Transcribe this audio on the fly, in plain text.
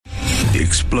The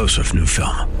explosive new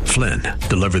film, Flynn,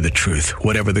 deliver the truth,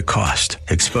 whatever the cost,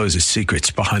 exposes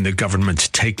secrets behind the government's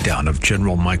takedown of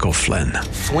General Michael Flynn.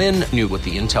 Flynn knew what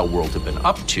the intel world had been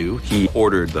up to. He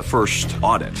ordered the first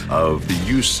audit of the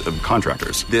use of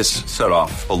contractors. This set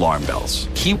off alarm bells.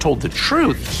 He told the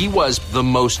truth. He was the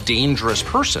most dangerous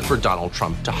person for Donald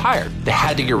Trump to hire. They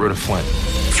had to get rid of Flynn.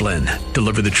 Flynn,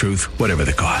 deliver the truth, whatever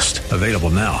the cost. Available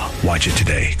now. Watch it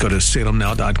today. Go to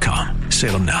salemnow.com.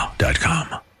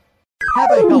 salemnow.com.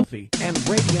 Have a healthy and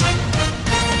radiant.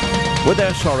 With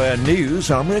SRN News,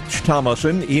 I'm Rich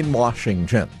Thomason in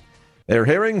Washington. They're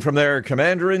hearing from their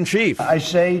commander-in-chief. I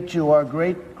say to our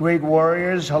great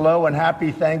warriors, hello and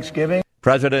happy Thanksgiving.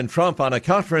 President Trump on a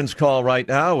conference call right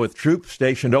now with troops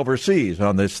stationed overseas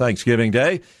on this Thanksgiving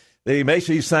Day. The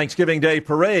Macy's Thanksgiving Day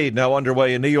Parade now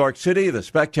underway in New York City. The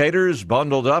spectators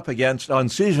bundled up against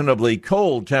unseasonably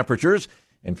cold temperatures.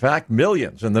 In fact,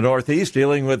 millions in the Northeast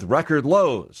dealing with record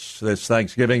lows this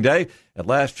Thanksgiving Day. At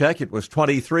last check, it was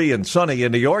 23 and sunny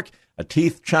in New York, a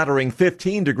teeth-chattering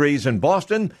 15 degrees in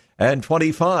Boston, and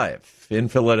 25 in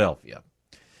Philadelphia.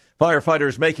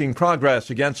 Firefighters making progress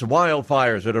against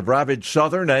wildfires that have ravaged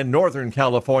southern and northern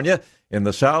California. In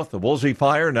the south, the Woolsey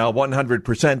fire now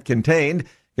 100% contained.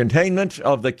 Containment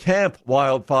of the Camp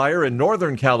wildfire in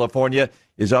northern California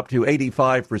is up to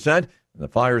 85%. The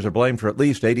fires are blamed for at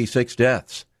least 86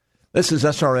 deaths. This is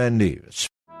SRN News.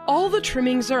 All the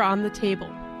trimmings are on the table.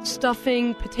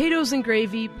 Stuffing, potatoes and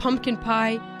gravy, pumpkin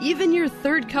pie, even your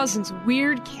third cousin's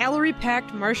weird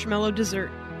calorie-packed marshmallow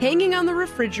dessert. Hanging on the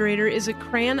refrigerator is a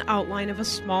crayon outline of a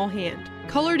small hand,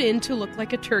 colored in to look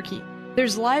like a turkey.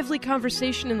 There's lively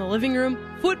conversation in the living room,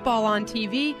 football on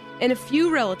TV, and a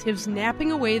few relatives napping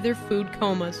away their food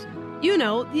comas. You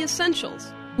know, the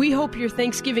essentials. We hope your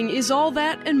Thanksgiving is all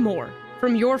that and more.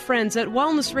 From your friends at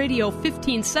Wellness Radio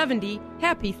 1570,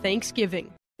 happy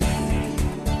Thanksgiving.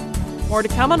 More to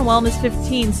come on Wellness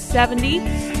 1570,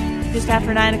 just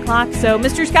after 9 o'clock. So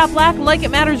Mr. Scott Black, Like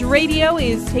It Matters Radio,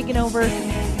 is taking over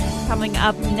coming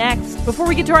up next. Before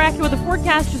we get to our Accurate Weather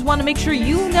forecast, just want to make sure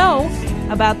you know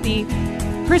about the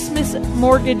Christmas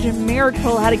Mortgage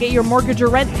Miracle, how to get your mortgage or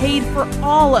rent paid for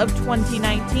all of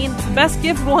 2019. It's the best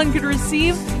gift one could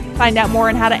receive. Find out more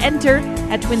on how to enter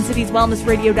at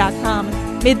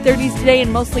TwinCitiesWellnessRadio.com. Mid-30s today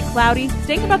and mostly cloudy.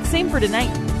 Staying about the same for tonight.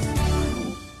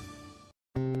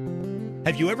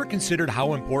 Have you ever considered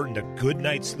how important a good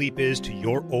night's sleep is to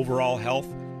your overall health?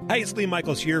 Hey, it's Lee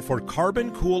Michaels here for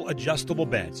Carbon Cool Adjustable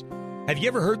Beds. Have you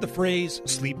ever heard the phrase,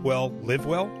 sleep well, live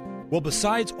well? Well,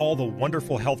 besides all the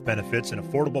wonderful health benefits and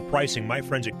affordable pricing my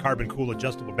friends at Carbon Cool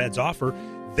Adjustable Beds offer,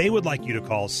 they would like you to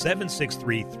call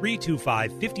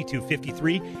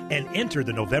 763-325-5253 and enter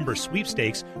the November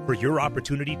sweepstakes for your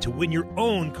opportunity to win your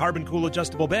own Carbon Cool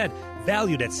adjustable bed,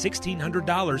 valued at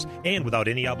 $1,600 and without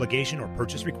any obligation or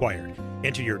purchase required.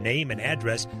 Enter your name and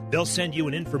address. They'll send you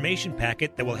an information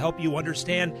packet that will help you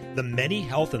understand the many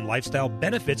health and lifestyle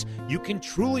benefits you can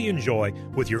truly enjoy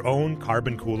with your own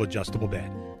Carbon Cool adjustable bed.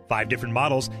 5 different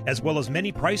models, as well as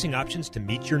many pricing options to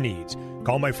meet your needs.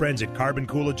 Call my friends at Carbon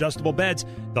Cool Adjustable Beds.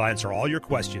 They'll answer all your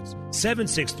questions.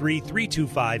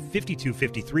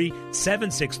 763-325-5253,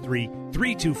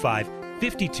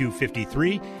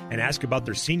 763-325-5253, and ask about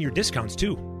their senior discounts,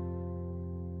 too.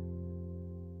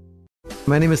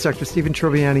 My name is Dr. Stephen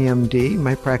Troviani, MD.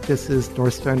 My practice is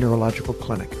North Star Neurological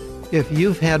Clinic. If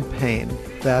you've had pain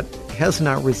that has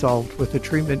not resolved with the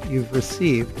treatment you've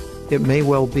received, it may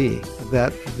well be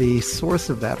that the source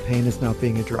of that pain is not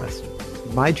being addressed.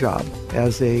 My job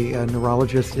as a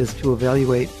neurologist is to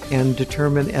evaluate and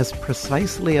determine as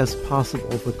precisely as possible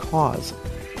the cause.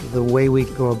 The way we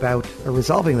go about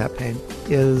resolving that pain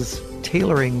is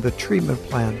tailoring the treatment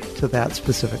plan to that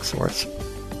specific source.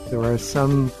 There are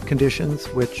some conditions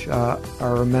which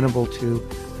are amenable to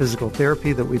physical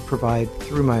therapy that we provide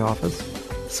through my office.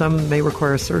 Some may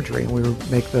require surgery, and we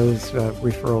make those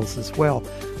referrals as well.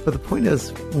 But the point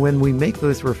is, when we make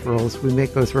those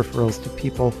referrals to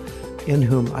people in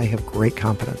whom I have great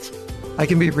confidence. I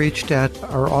can be reached at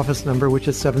our office number, which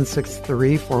is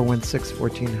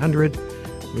 763-416-1400.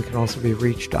 We can also be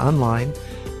reached online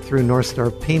through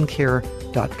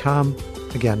NorthstarPainCare.com.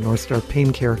 Again,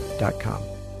 NorthstarPainCare.com.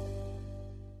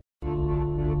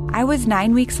 I was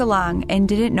 9 weeks along and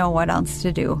didn't know what else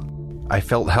to do. I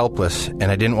felt helpless, and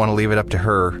I didn't want to leave it up to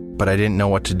her, but I didn't know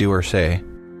what to do or say.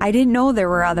 I didn't know there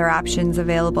were other options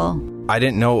available. I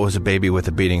didn't know it was a baby with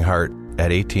a beating heart,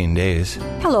 at 18 days.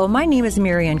 Hello, my name is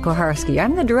Marianne Koharski.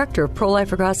 I'm the director of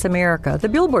Pro-Life Across America, the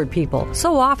Billboard people.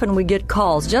 So often we get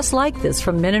calls just like this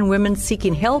from men and women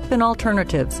seeking help and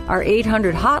alternatives. Our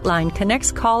 800 hotline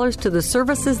connects callers to the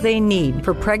services they need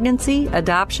for pregnancy,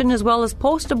 adoption, as well as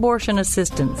post-abortion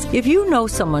assistance. If you know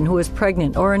someone who is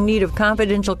pregnant or in need of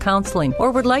confidential counseling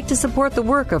or would like to support the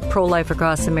work of Pro-Life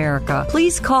Across America,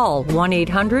 please call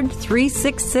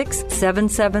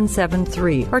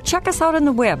 1-800-366-7773 or check us out on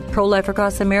the web,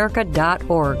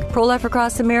 prolifeacrossamerica.org. Pro-Life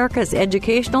Across America is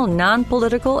educational,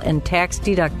 non-political, and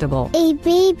tax-deductible. A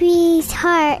baby's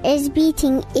heart is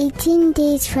beating 18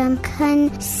 days from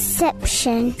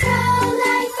conception.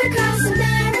 Pro-Life Across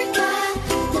America,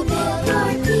 the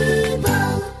Billboard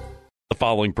people. The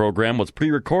following program was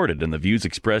pre-recorded, and the views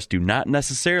expressed do not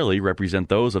necessarily represent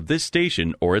those of this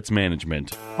station or its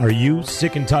management. Are you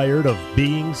sick and tired of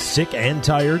being sick and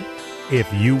tired?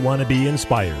 If you want to be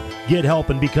inspired, get help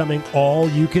in becoming all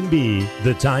you can be,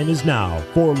 the time is now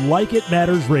for Like It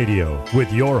Matters Radio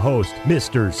with your host,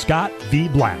 Mr. Scott V.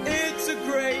 Black. It's a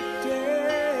great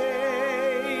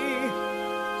day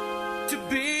to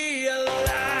be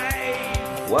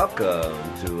alive. Welcome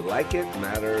to Like It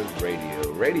Matters Radio.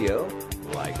 Radio,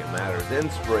 like it matters,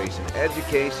 inspiration,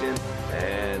 education,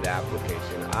 and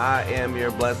application. I am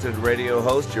your blessed radio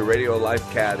host, your radio life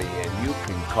caddy, and you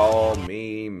can call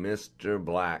me Mr.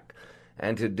 Black.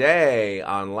 And today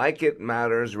on Like It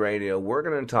Matters Radio, we're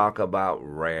going to talk about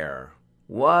rare.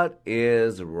 What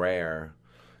is rare?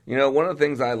 You know, one of the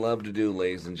things I love to do,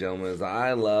 ladies and gentlemen, is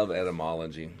I love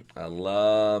etymology. I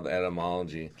love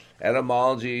etymology.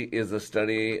 Etymology is the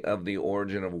study of the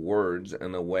origin of words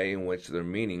and the way in which their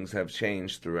meanings have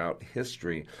changed throughout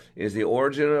history. It is the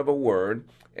origin of a word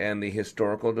and the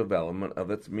historical development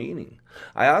of its meaning.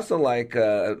 I also like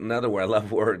another word. I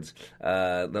love words.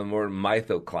 The word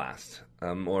mythoclast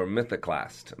or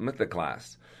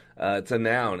mythoclast. It's a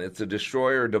noun. It's a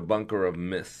destroyer or debunker of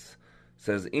myths. It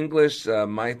says English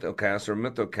mythoclast or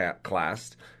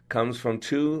mythoclast comes from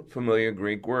two familiar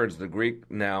Greek words. The Greek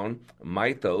noun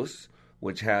mythos,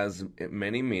 which has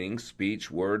many meanings: speech,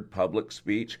 word, public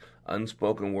speech,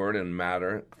 unspoken word, and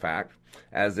matter, fact,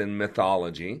 as in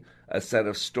mythology, a set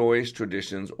of stories,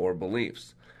 traditions, or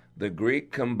beliefs. The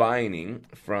Greek combining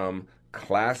from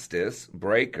klastis,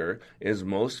 breaker, is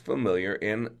most familiar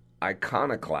in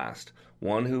iconoclast,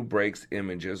 one who breaks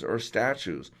images or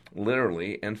statues,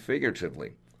 literally and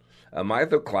figuratively. A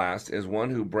mythoclast is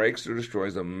one who breaks or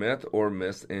destroys a myth or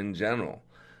myths in general.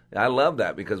 I love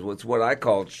that because it's what I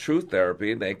call truth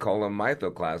therapy. They call them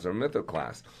mythoclast or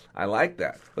mythoclast. I like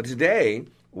that. But today,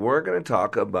 we're going to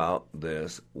talk about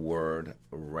this word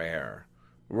rare.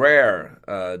 Rare,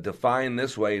 defined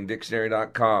this way in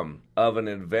dictionary.com, of an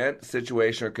event,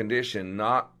 situation, or condition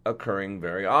not occurring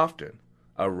very often.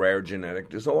 A rare genetic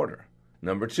disorder.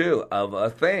 Number 2, of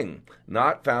a thing,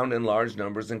 not found in large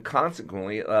numbers and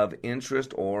consequently of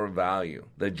interest or value.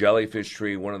 The jellyfish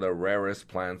tree, one of the rarest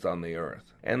plants on the earth.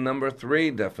 And number 3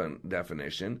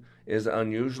 definition is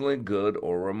unusually good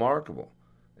or remarkable.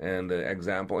 And the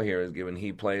example here is given: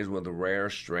 he plays with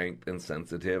rare strength and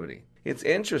sensitivity. It's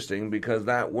interesting because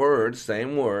that word,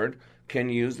 same word, can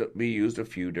be used a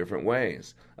few different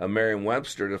ways.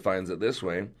 Merriam-Webster defines it this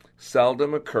way: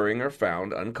 seldom occurring or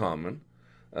found, uncommon.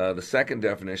 The second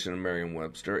definition of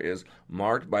Merriam-Webster is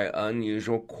marked by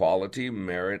unusual quality,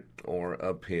 merit, or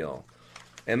appeal.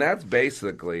 And that's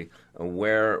basically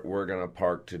where we're going to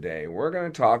park today. We're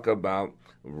going to talk about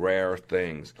rare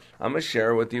things. I'm going to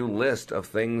share with you a list of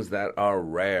things that are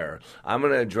rare. I'm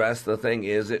going to address the thing,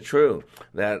 is it true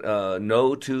that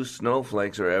no two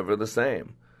snowflakes are ever the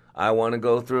same? I want to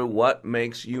go through what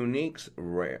makes uniques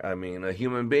rare.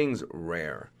 Human beings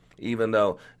rare. Even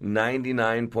though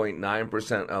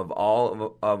 99.9% of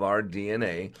all of our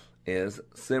DNA is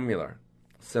similar.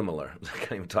 I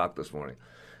can't even talk this morning.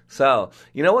 So,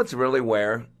 you know what's really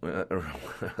rare?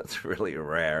 What's really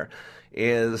rare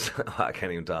is, I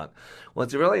can't even talk.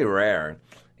 What's really rare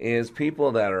is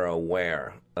people that are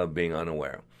aware of being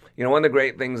unaware. You know, one of the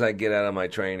great things I get out of my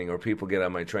training, or people get out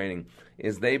of my training,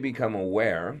 is they become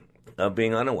aware of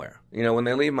being unaware. You know, when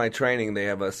they leave my training, they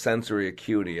have a sensory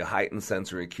acuity, a heightened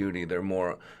sensory acuity.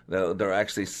 They're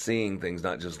actually seeing things,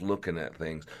 not just looking at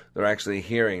things. They're actually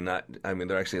hearing,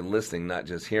 they're actually listening, not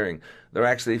just hearing. They're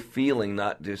actually feeling,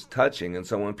 not just touching. And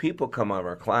so when people come out of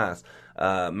our class,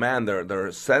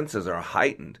 their senses are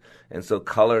heightened. And so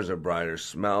colors are brighter,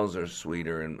 smells are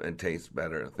sweeter, and taste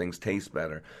better. Things taste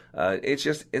better.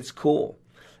 It's cool.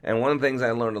 And one of the things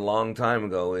I learned a long time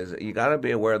ago is you got to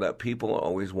be aware that people are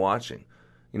always watching.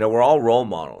 You know, we're all role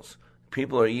models.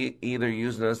 People are either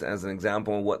using us as an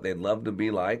example of what they'd love to be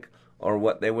like or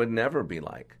what they would never be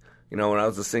like. You know, when I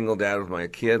was a single dad with my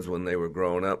kids when they were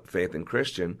growing up, faith and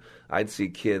Christian, I'd see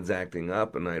kids acting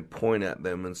up and I'd point at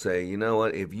them and say, you know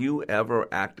what, if you ever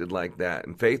acted like that,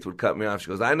 and Faith would cut me off. She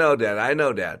goes, I know, Dad, I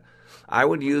know, Dad. I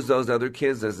would use those other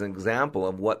kids as an example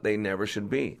of what they never should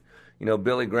be. You know,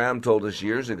 Billy Graham told us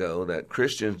years ago that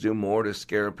Christians do more to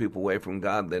scare people away from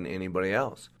God than anybody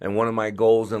else. And one of my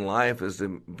goals in life is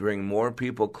to bring more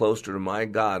people closer to my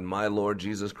God, my Lord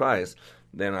Jesus Christ,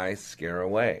 than I scare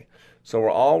away. So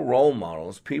we're all role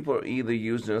models. People are either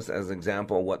using us as an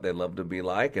example of what they love to be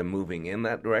like and moving in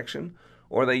that direction,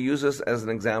 or they use us as an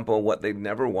example of what they'd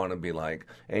never want to be like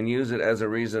and use it as a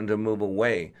reason to move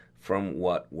away from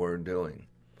what we're doing.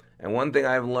 And one thing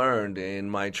I've learned in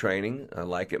my training,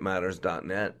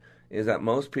 likeitmatters.net, is that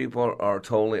most people are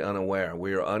totally unaware.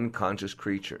 We are unconscious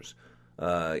creatures.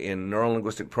 In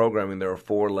neurolinguistic programming, there are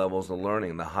 4 levels of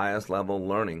learning. The highest level of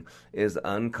learning is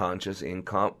unconscious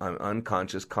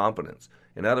competence.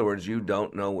 In other words, you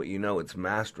don't know what you know. It's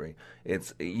mastery.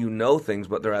 It's you know things,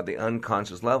 but they're at the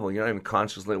unconscious level. You're not even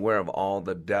consciously aware of all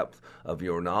the depth of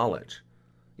your knowledge.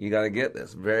 You got to get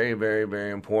this. Very, very,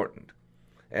 very important.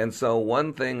 And so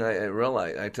one thing I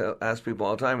realize, ask people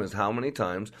all the time is, how many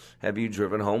times have you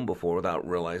driven home before without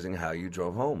realizing how you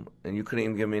drove home? And you couldn't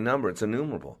even give me a number. It's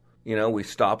innumerable. You know, we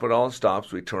stop at all the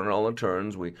stops, we turn at all the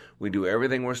turns, we do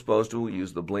everything we're supposed to, we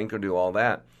use the blinker, do all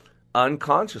that,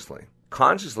 unconsciously.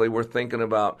 Consciously, we're thinking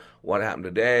about what happened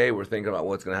today, we're thinking about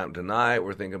what's going to happen tonight,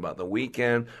 we're thinking about the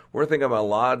weekend, we're thinking about a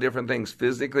lot of different things.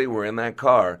 Physically, we're in that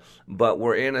car, but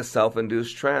we're in a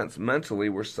self-induced trance. Mentally,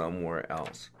 we're somewhere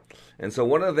else. And so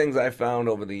one of the things I found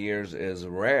over the years is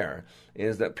rare,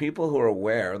 is that people who are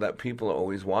aware that people are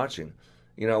always watching.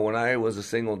 You know, when I was a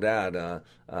single dad,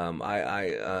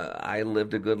 I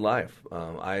lived a good life.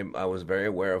 I was very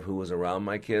aware of who was around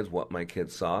my kids, what my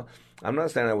kids saw. I'm not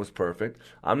saying I was perfect.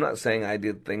 I'm not saying I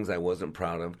did things I wasn't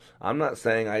proud of. I'm not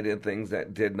saying I did things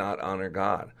that did not honor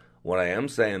God. What I am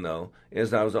saying, though,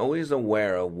 is I was always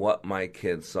aware of what my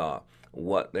kids saw,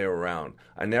 what they were around.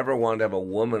 I never wanted to have a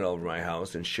woman over my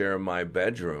house and share my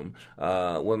bedroom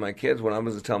with my kids. When I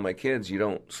was to tell my kids, you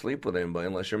don't sleep with anybody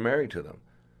unless you're married to them.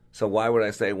 So why would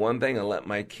I say one thing and let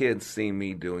my kids see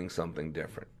me doing something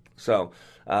different? So,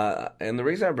 and the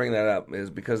reason I bring that up is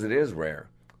because it is rare.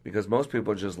 Because most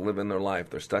people just live in their life.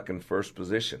 They're stuck in first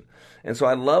position. And so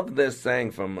I love this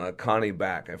saying from Connie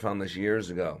Back. I found this years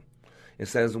ago. It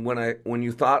says, when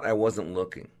you thought I wasn't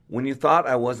looking. When you thought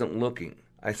I wasn't looking,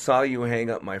 I saw you hang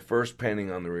up my first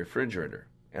painting on the refrigerator,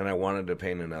 and I wanted to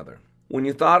paint another. When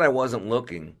you thought I wasn't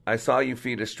looking, I saw you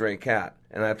feed a stray cat,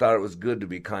 and I thought it was good to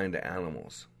be kind to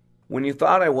animals. When you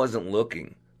thought I wasn't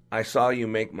looking, I saw you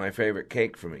make my favorite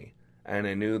cake for me, and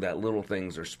I knew that little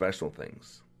things are special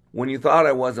things. When you thought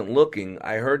I wasn't looking,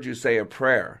 I heard you say a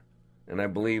prayer, and I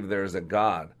believe there is a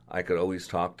God I could always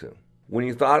talk to. When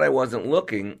you thought I wasn't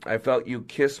looking, I felt you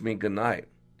kiss me goodnight,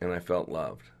 and I felt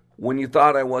loved. When you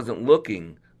thought I wasn't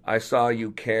looking, I saw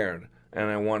you cared, and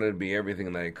I wanted to be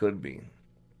everything that I could be.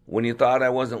 When you thought I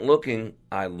wasn't looking,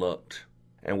 I looked,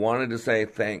 and wanted to say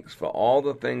thanks for all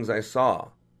the things I saw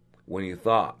when you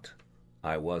thought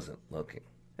I wasn't looking.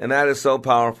 And that is so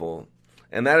powerful,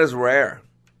 and that is rare.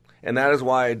 And that is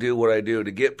why I do what I do,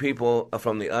 to get people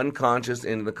from the unconscious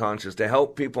into the conscious, to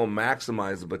help people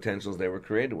maximize the potentials they were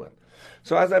created with.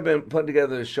 So as I've been putting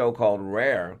together this show called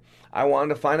Rare, I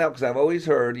wanted to find out, because I've always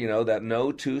heard, that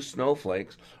no two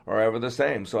snowflakes are ever the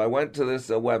same. So I went to this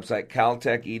website,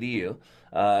 Caltech EDU,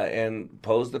 and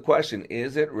posed the question,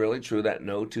 is it really true that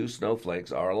no two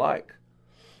snowflakes are alike?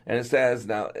 And it says,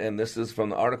 now, and this is from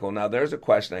the article, now there's a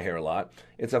question I hear a lot.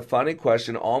 It's a funny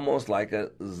question, almost like a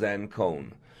Zen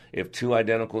koan. If two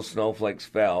identical snowflakes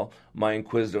fell, my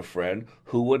inquisitive friend,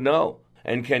 who would know?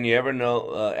 And can you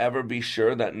ever be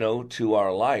sure that no two are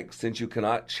alike, since you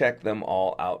cannot check them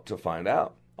all out to find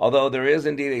out? Although there is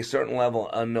indeed a certain level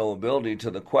of unknowability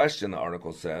to the question, the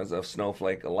article says, of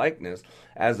snowflake alikeness,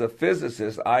 as a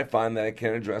physicist, I find that I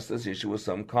can address this issue with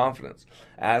some confidence.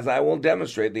 As I will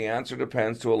demonstrate, the answer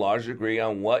depends to a large degree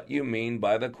on what you mean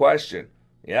by the question.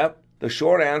 Yep, the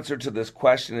short answer to this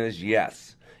question is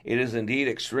yes. It is indeed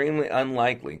extremely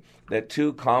unlikely that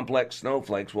two complex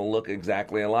snowflakes will look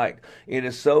exactly alike. It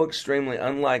is so extremely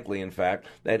unlikely, in fact,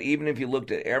 that even if you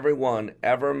looked at every one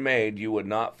ever made, you would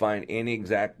not find any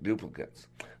exact duplicates.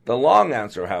 The long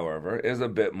answer, however, is a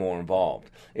bit more involved.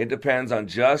 It depends on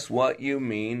just what you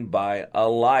mean by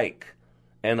alike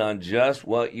and on just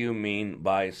what you mean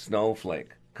by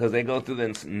snowflake. because they go through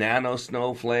the nano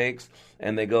snowflakes,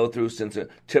 and they go through, since a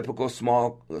typical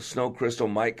small snow crystal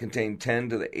might contain 10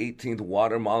 to the 18th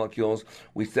water molecules,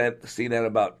 we see that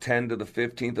about 10 to the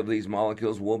 15th of these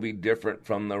molecules will be different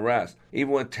from the rest.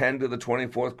 Even with 10 to the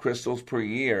 24th crystals per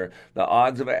year, the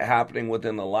odds of it happening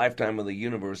within the lifetime of the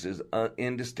universe is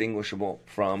indistinguishable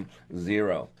from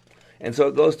zero. And so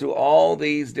it goes through all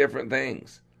these different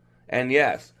things. And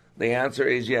yes, the answer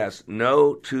is yes,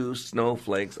 no two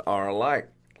snowflakes are alike.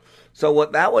 So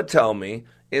what that would tell me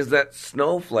is that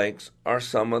snowflakes are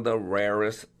some of the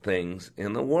rarest things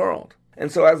in the world.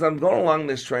 And so as I'm going along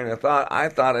this train of thought, I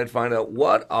thought I'd find out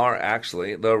what are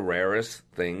actually the rarest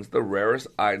things, the rarest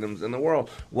items in the world,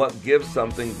 what gives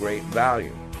something great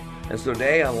value. And so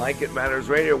today on Like It Matters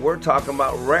Radio, we're talking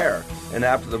about rare. And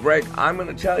after the break, I'm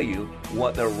going to tell you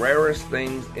what the rarest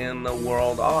things in the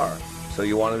world are. So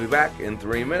you want to be back in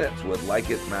 3 minutes with Like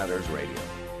It Matters Radio.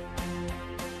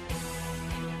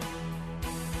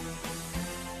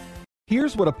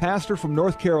 Here's what a pastor from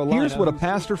North Carolina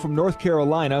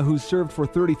who's served for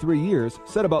 33 years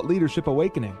said about Leadership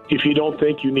Awakening. If you don't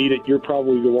think you need it, you're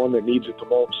probably the one that needs it the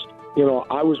most. You know,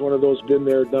 I was one of those, been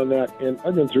there, done that, and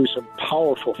I've been through some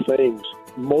powerful things.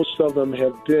 Most of them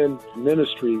have been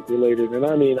ministry related. And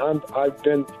I mean, I've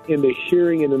been in the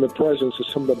hearing and in the presence of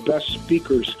some of the best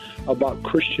speakers about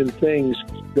Christian things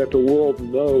that the world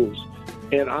knows.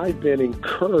 And I've been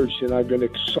encouraged, and I've been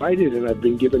excited, and I've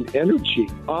been given energy.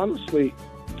 Honestly,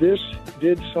 this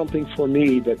did something for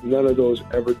me that none of those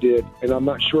ever did, and I'm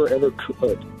not sure ever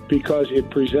could, because it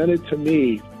presented to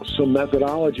me some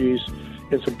methodologies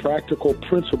and some practical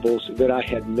principles that I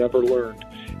had never learned.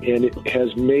 And it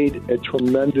has made a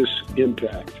tremendous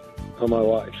impact on my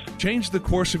life. Change the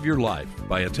course of your life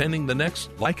by attending the next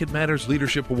Like It Matters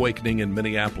Leadership Awakening in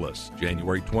Minneapolis,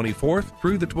 January 24th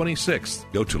through the 26th.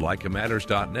 Go to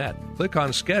likeitmatters.net. Click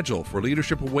on Schedule for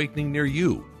Leadership Awakening near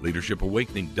you. Leadership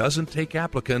Awakening doesn't take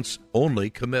applicants, only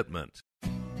commitment.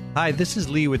 Hi, this is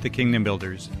Lee with the Kingdom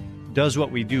Builders. Does what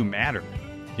we do matter?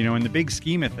 You know, in the big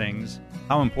scheme of things,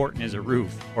 how important is a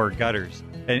roof or gutters?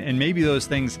 And maybe those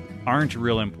things aren't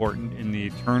real important in the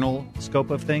eternal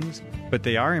scope of things, but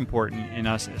they are important in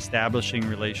us establishing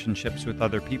relationships with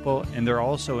other people, and they're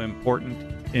also important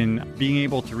in being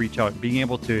able to reach out, being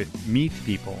able to meet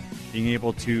people, being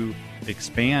able to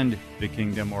expand the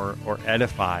kingdom or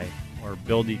edify or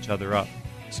build each other up.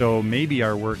 So maybe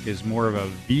our work is more of a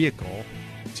vehicle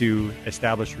to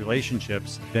establish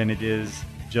relationships than it is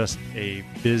just a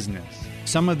business.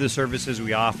 Some of the services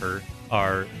we offer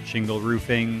are shingle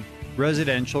roofing,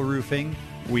 residential roofing.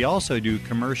 We also do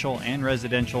commercial and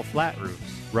residential flat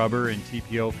roofs, rubber and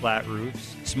TPO flat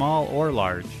roofs, small or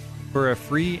large. For a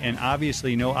free and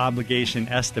obviously no obligation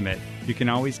estimate, you can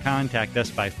always contact us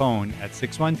by phone at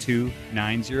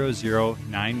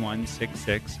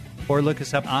 612-900-9166 or look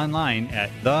us up online at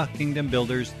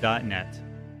thekingdombuilders.net.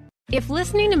 If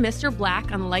listening to Mr.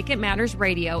 Black on Like It Matters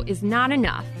Radio is not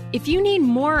enough, if you need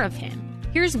more of him,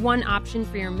 here's one option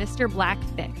for your Mr. Black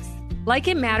fix. Like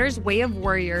It Matters Way of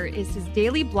Warrior is his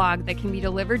daily blog that can be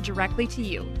delivered directly to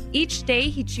you. Each day,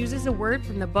 he chooses a word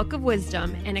from the Book of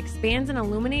Wisdom and expands and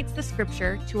illuminates the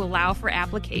scripture to allow for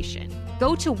application.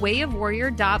 Go to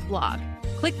wayofwarrior.blog,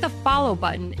 click the follow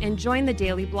button, and join the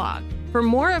daily blog. For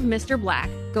more of Mr. Black,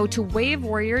 go to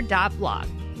wayofwarrior.blog.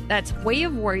 That's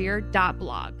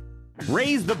wayofwarrior.blog.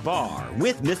 Raise the bar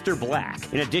with Mr.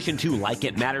 Black. In addition to Like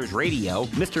It Matters Radio,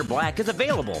 Mr. Black is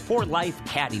available for life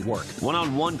caddy work,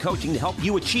 one-on-one coaching to help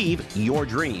you achieve your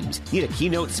dreams. Need a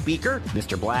keynote speaker?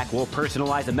 Mr. Black will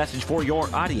personalize a message for your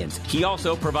audience. He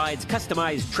also provides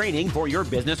customized training for your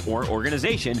business or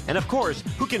organization. And of course,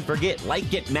 who can forget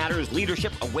Like It Matters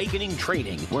Leadership Awakening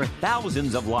Training, where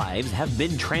thousands of lives have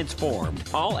been transformed.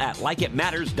 All at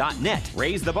likeitmatters.net.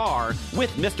 Raise the bar with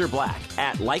Mr. Black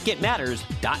at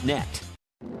likeitmatters.net.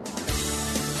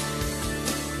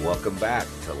 Welcome back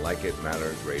to Like It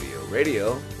Matters Radio.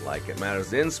 Radio, like it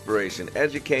matters, inspiration,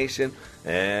 education,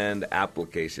 and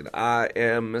application. I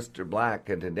am Mr. Black,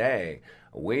 and today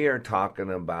we are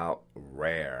talking about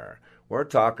rare. We're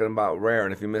talking about rare,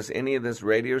 and if you miss any of this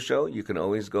radio show, you can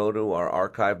always go to our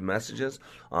archived messages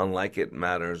on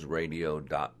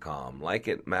likeitmattersradio.com.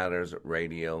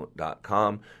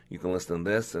 Likeitmattersradio.com. You can listen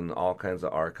to this and all kinds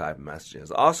of archived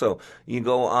messages. Also, you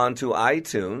go on to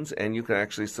iTunes, and you can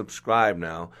actually subscribe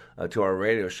now to our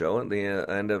radio show. At the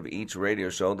end of each radio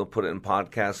show, they'll put it in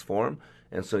podcast form,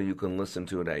 and so you can listen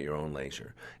to it at your own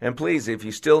leisure. And please, if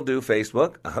you still do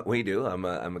Facebook, we do. I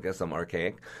guess I'm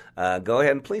archaic. Go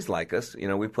ahead and please like us. You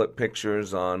know, we put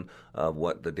pictures on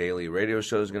what the daily radio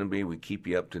show is going to be. We keep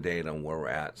you up to date on where we're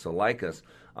at. So like us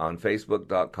on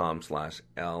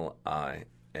Facebook.com/LIFE.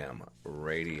 AM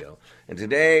radio. And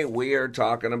today we are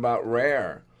talking about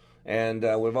rare. And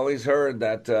we've always heard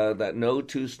that no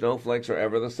two snowflakes are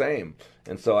ever the same.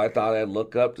 And so I thought I'd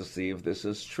look up to see if this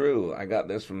is true. I got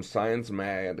this from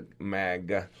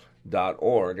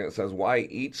sciencemag.org, and it says why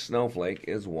each snowflake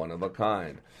is one of a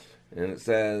kind. And it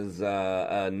says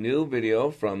a new video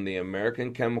from the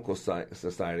American Chemical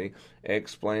Society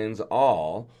explains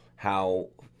how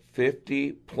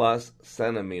 50-plus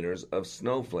centimeters of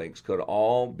snowflakes could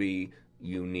all be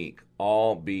unique,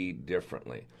 all be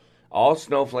differently. All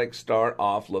snowflakes start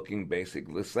off looking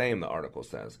basically the same, the article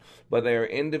says, but they are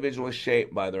individually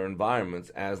shaped by their environments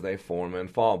as they form and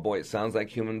fall. Boy, it sounds like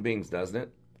human beings, doesn't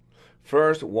it?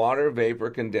 First, water vapor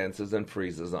condenses and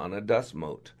freezes on a dust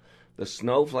mote. The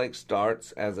snowflake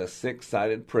starts as a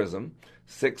six-sided prism,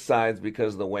 6 sides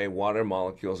because of the way water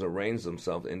molecules arrange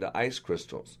themselves into ice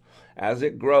crystals. As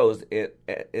it grows,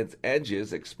 its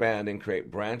edges expand and create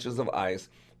branches of ice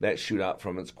that shoot out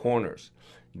from its corners.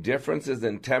 Differences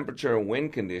in temperature and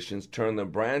wind conditions turn the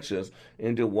branches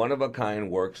into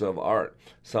one-of-a-kind works of art.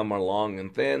 Some are long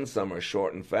and thin, some are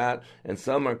short and fat, and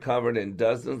some are covered in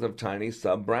dozens of tiny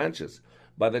sub-branches.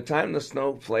 By the time the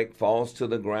snowflake falls to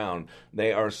the ground,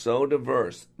 they are so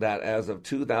diverse that as of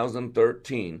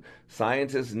 2013,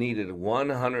 scientists needed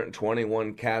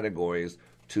 121 categories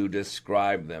to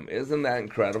describe them. Isn't that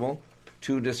incredible?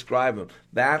 To describe them.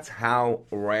 That's how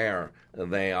rare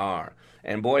they are.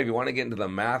 And boy, if you want to get into the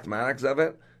mathematics of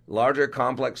it, larger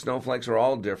complex snowflakes are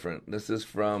all different. This is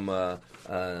from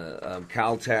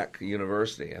Caltech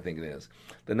University, I think it is.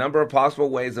 The number of possible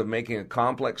ways of making a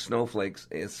complex snowflake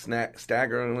is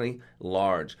staggeringly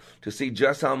large. To see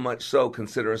just how much so,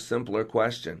 consider a simpler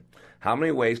question. How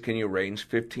many ways can you arrange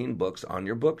 15 books on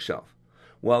your bookshelf?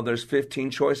 Well, there's 15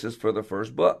 choices for the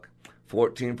first book.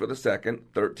 14 for the second,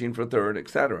 13 for third,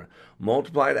 etc.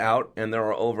 Multiplied out, and there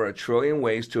are over 1 trillion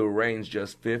ways to arrange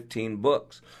just 15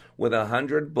 books. With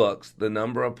 100 books, the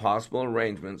number of possible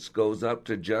arrangements goes up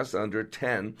to just under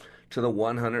 10 to the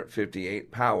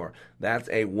 158 power. That's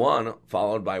a 1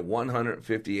 followed by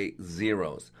 158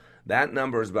 zeros. That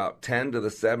number is about 10 to the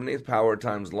 70th power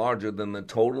times larger than the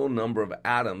total number of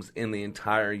atoms in the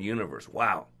entire universe.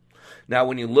 Wow. Now,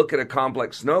 when you look at a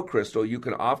complex snow crystal, you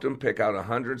can often pick out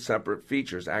 100 separate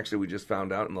features. Actually, we just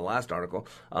found out in the last article,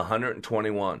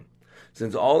 121.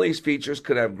 Since all these features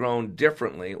could have grown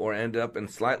differently or end up in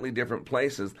slightly different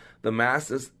places, the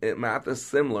math is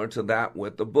similar to that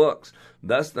with the books.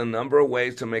 Thus, the number of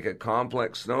ways to make a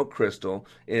complex snow crystal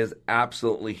is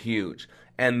absolutely huge.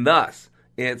 And thus,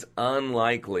 it's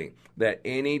unlikely that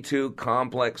any two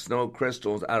complex snow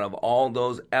crystals out of all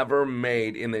those ever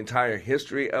made in the entire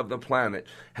history of the planet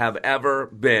have ever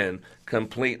been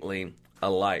completely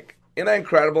alike. Isn't that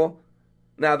incredible?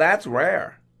 Now, that's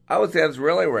rare. I would say that's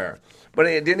really rare. But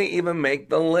it didn't even make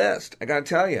the list, I got to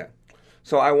tell you.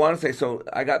 So I want to say, so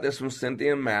I got this from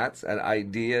Cynthia Matz at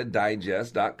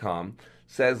ideadigest.com.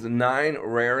 Says 9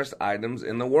 rarest items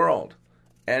in the world.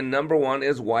 And number 1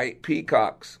 is white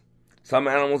peacocks. Some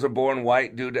animals are born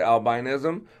white due to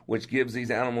albinism, which gives these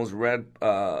animals red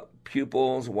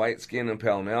pupils, white skin, and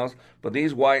pale nails. But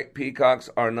these white peacocks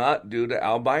are not due to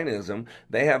albinism.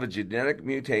 They have a genetic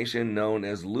mutation known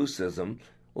as leucism.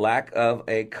 Lack of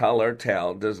a color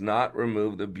tail does not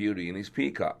remove the beauty in these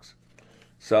peacocks.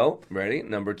 So, ready?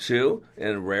 Number 2,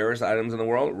 in rarest items in the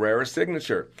world, rarest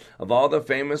signature. Of all the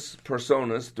famous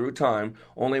personas through time,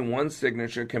 only one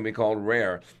signature can be called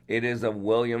rare. It is of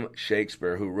William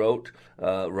Shakespeare, who wrote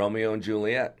Romeo and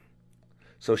Juliet.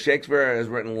 So Shakespeare has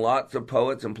written lots of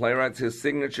poets and playwrights. His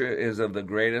signature is of the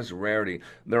greatest rarity.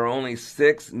 There are only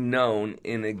 6 known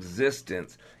in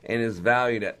existence and is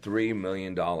valued at $3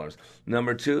 million.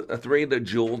 Number 3, the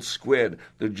jeweled squid.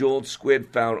 The jeweled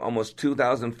squid found almost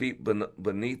 2,000 feet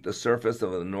beneath the surface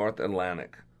of the North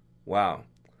Atlantic. Wow.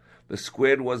 The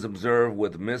squid was observed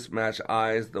with mismatched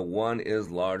eyes. The one is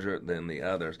larger than the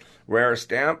others. Rare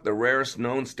stamp. The rarest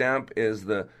known stamp is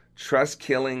the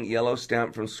Trust-killing yellow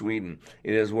stamp from Sweden.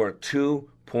 It is worth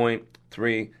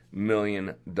 $2.3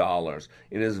 million.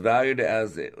 It is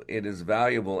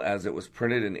valuable as it was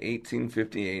printed in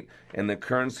 1858, and the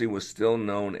currency was still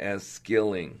known as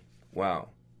skilling. Wow.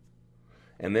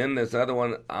 And then this other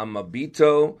one,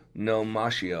 Amabito no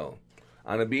Mashio.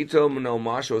 Amabito no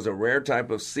Mashio is a rare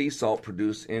type of sea salt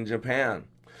produced in Japan.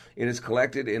 It is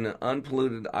collected in an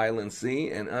unpolluted island sea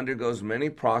and undergoes many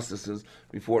processes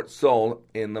before it's sold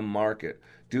in the market.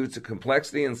 Due to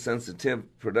complexity and sensitive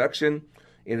production,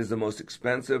 it is the most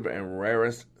expensive and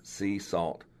rarest sea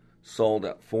salt, sold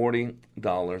at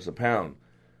 $40 a pound.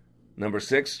 Number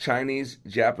 6,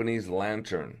 Chinese-Japanese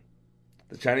lantern.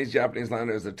 The Chinese-Japanese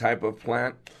lantern is a type of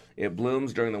plant. It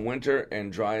blooms during the winter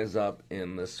and dries up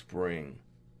in the spring.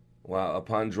 Wow.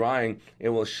 Upon drying, it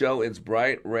will show its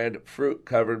bright red fruit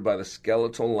covered by the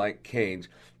skeletal-like cage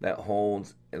that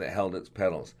held its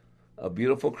petals. A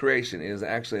beautiful creation. It is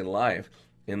actually life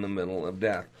in the middle of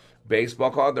death. Baseball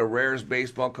card. The rarest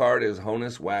baseball card is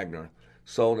Honus Wagner,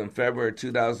 sold in February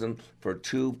 2000 for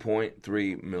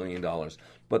 $2.3 million.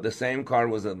 But the same card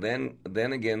was then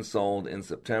again sold in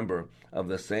September of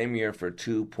the same year for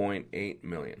 $2.8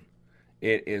 million.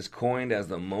 It is coined as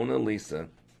the Mona Lisa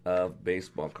of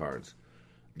baseball cards.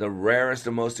 The rarest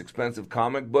and most expensive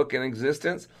comic book in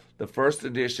existence, the first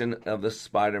edition of the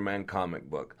Spider-Man comic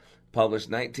book.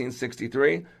 Published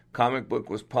 1963, comic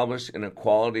book was published in a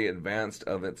quality advanced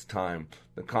of its time.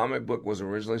 The comic book was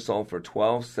originally sold for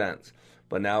 12 cents,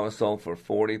 but now is sold for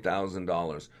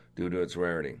 $40,000 due to its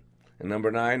rarity. And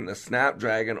number 9, the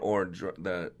snapdragon or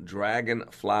the dragon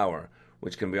flower,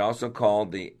 which can be also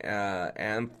called the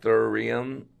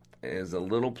anthurium, is a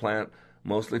little plant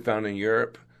mostly found in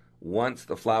Europe. Once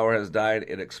the flower has died,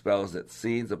 it expels its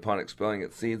seeds. Upon expelling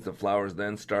its seeds, the flowers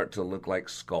then start to look like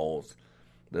skulls.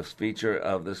 This feature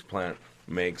of this plant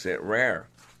makes it rare.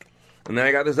 And then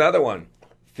I got this other one.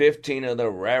 15 of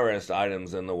the rarest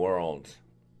items in the world.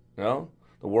 The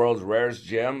world's rarest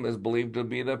gem is believed to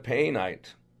be the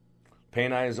painite.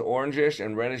 Painite is orangish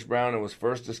and reddish-brown and was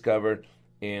first discovered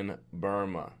in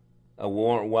Burma. A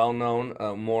more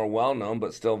well-known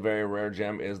but still very rare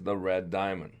gem is the red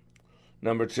diamond.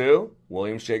 Number 2,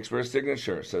 William Shakespeare's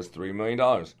signature, says $3 million.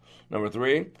 Number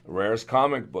 3, rarest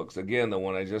comic books. Again, the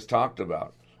one I just talked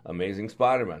about, Amazing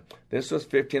Spider-Man. This was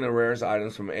 15 of the rarest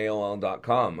items from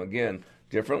AOL.com. Again,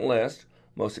 different list.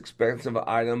 Most expensive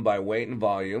item by weight and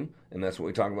volume, and that's what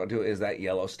we talk about too, is that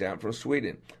yellow stamp from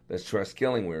Sweden. That's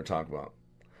Treskilling we were talking about.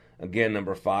 Again,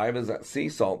 number 5 is that sea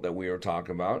salt that we were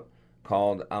talking about,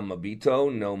 called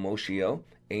Amabito no Moshio,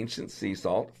 ancient sea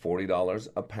salt, $40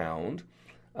 a pound.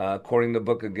 According to the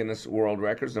Book of Guinness World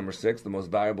Records, number 6, the most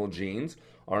valuable jeans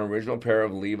are an original pair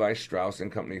of Levi Strauss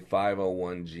 & Company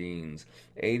 501 jeans,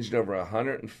 aged over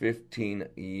 115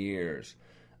 years,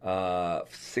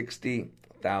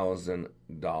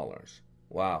 $60,000.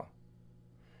 Wow.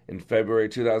 In February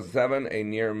 2007, a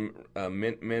near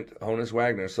mint Honus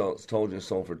Wagner sold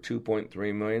for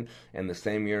 $2.3 million, and the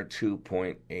same year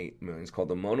 $2.8 million. It's called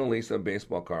the Mona Lisa of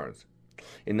baseball cards.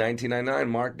 In 1999,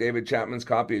 Mark David Chapman's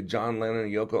copy of John Lennon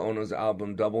and Yoko Ono's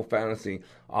album Double Fantasy,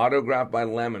 autographed by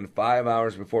Lemon 5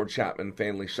 hours before Chapman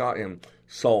fatally shot him,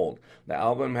 sold. The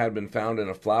album had been found in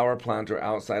a flower planter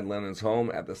outside Lennon's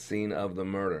home at the scene of the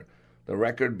murder. The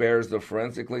record bears the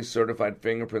forensically certified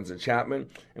fingerprints of Chapman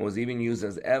and was even used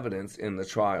as evidence in the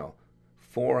trial.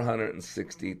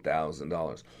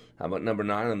 $460,000. How about number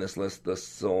 9 on this list? The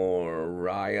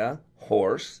Soraya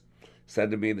horse, said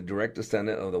to be the direct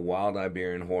descendant of the wild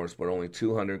Iberian horse, but only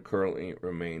 200 currently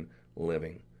remain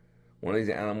living. One of these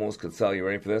animals could sell, you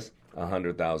ready for this?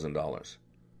 $100,000.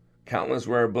 Countless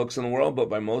rare books in the world, but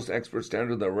by most expert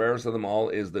standards, the rarest of them all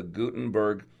is the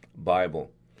Gutenberg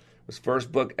Bible. It was the first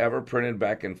book ever printed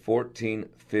back in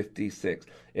 1456.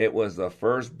 It was the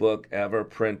first book ever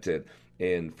printed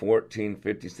in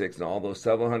 1456, and although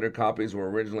several hundred copies were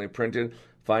originally printed,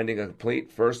 finding a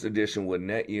complete first edition would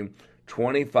net you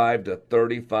 $25 to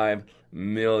 $35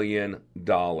 million.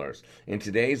 In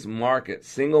today's market,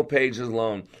 single pages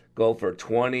alone go for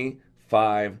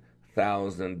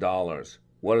 $25,000.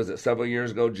 What is it? Several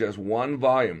years ago, just one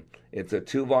volume. It's a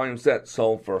 2-volume set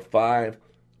sold for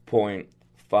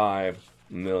 $5.5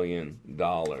 million.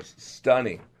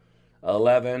 Stunning.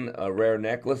 11 rare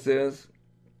necklaces.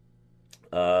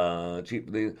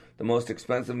 The most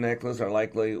expensive necklace are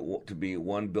likely to be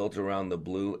one built around the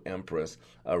Blue Empress,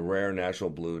 a rare natural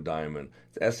blue diamond.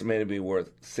 It's estimated to be worth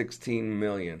 $16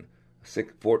 million.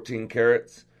 14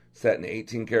 carats, set in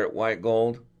 18-karat white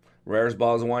gold. Rarest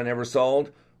bottles of wine ever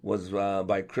sold was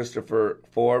by Christopher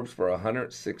Forbes for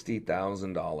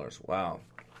 $160,000. Wow.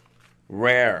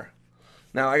 Rare.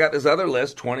 Now, I got this other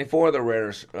list, 24 of the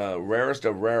rarest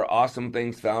of rare, awesome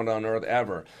things found on Earth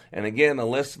ever. And again, the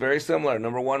list's very similar.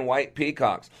 Number 1, white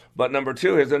peacocks. But number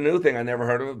 2, here's a new thing I never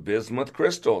heard of, bismuth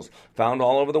crystals. Found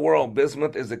all over the world.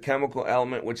 Bismuth is a chemical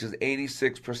element which is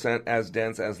 86% as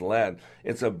dense as lead.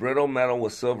 It's a brittle metal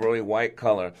with silvery white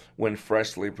color when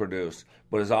freshly produced,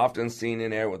 but is often seen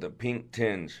in air with a pink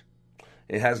tinge.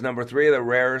 It has number 3 of the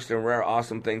rarest and rare,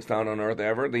 awesome things found on Earth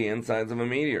ever, the insides of a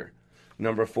meteor.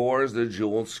 Number 4 is the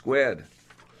jeweled squid.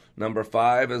 Number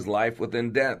 5 is life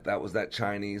within death. That was that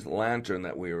Chinese lantern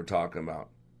that we were talking about.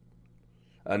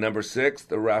 Number 6,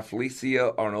 the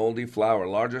Rafflesia arnoldi flower,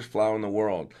 largest flower in the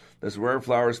world. This rare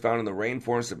flower is found in the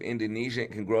rainforest of Indonesia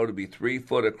and can grow to be 3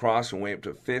 foot across and weigh up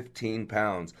to 15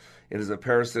 pounds. It is a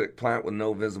parasitic plant with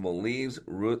no visible leaves,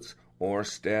 roots, or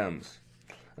stems.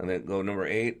 And then go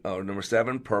number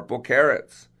 7, purple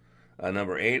carrots.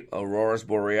 Number 8, Aurora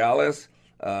borealis.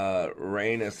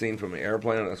 Rain as seen from an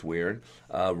airplane. That's weird.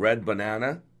 Red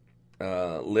banana.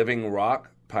 Living rock.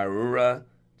 Pyrrhura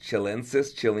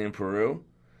chilensis, Chile and Peru.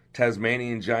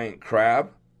 Tasmanian giant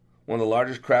crab. One of the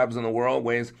largest crabs in the world,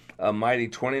 weighs a mighty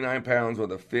 29 pounds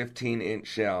with a 15-inch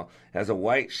shell. Has a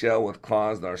white shell with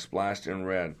claws that are splashed in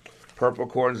red. Purple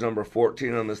corn is number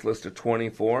 14 on this list of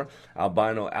 24.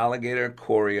 Albino alligator,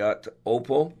 Coriut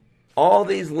opal. All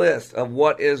these lists of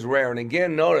what is rare. And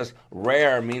again, notice,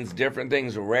 rare means different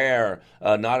things. Rare,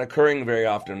 not occurring very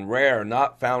often. Rare,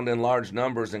 not found in large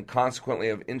numbers and consequently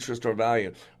of interest or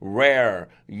value. Rare,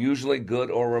 usually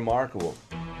good or remarkable.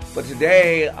 But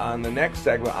today, on the next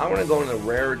segment, I want to go into the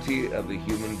rarity of the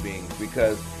human beings,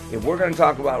 because if we're going to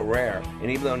talk about rare, and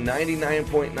even though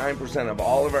 99.9% of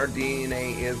all of our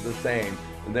DNA is the same,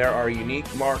 there are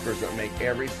unique markers that make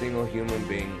every single human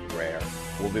being rare.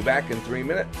 We'll be back in 3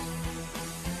 minutes.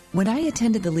 When I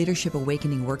attended the Leadership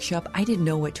Awakening workshop, I didn't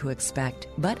know what to expect,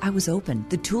 but I was open.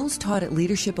 The tools taught at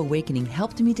Leadership Awakening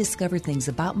helped me discover things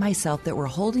about myself that were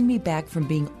holding me back from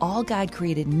being all God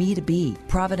created me to be.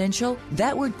 Providential?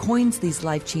 That word coins these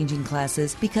life-changing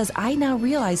classes because I now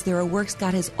realize there are works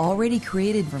God has already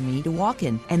created for me to walk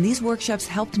in, and these workshops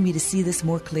helped me to see this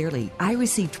more clearly. I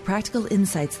received practical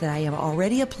insights that I am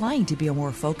already applying to be a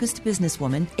more focused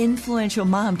businesswoman, influential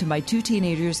mom to my 2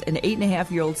 teenagers, an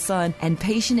 8.5-year-old son, and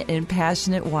patient and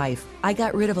passionate wife. I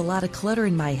got rid of a lot of clutter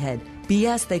in my head.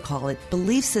 BS, they call it,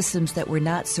 belief systems that were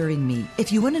not serving me.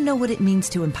 If you want to know what it means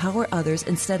to empower others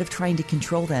instead of trying to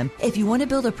control them, if you want to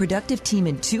build a productive team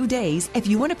in 2 days, if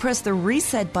you want to press the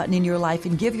reset button in your life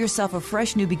and give yourself a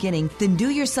fresh new beginning, then do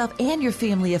yourself and your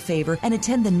family a favor and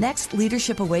attend the next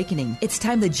Leadership Awakening. It's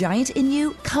time the giant in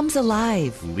you comes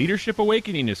alive. Leadership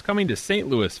Awakening is coming to St.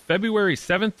 Louis February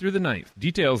 7th through the 9th.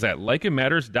 Details at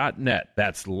likeitmatters.net.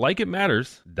 That's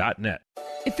likeitmatters.net.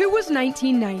 If it was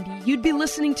 1990, you'd be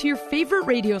listening to your favorite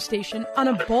radio station on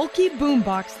a bulky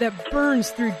boombox that burns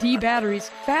through D batteries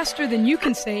faster than you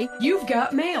can say, "You've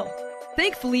got mail."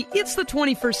 Thankfully, it's the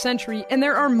 21st century and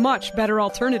there are much better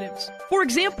alternatives. For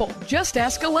example, just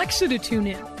ask Alexa to tune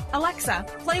in. Alexa,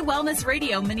 play Wellness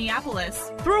Radio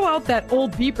Minneapolis. Throw out that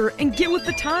old beeper and get with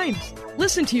the times.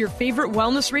 Listen to your favorite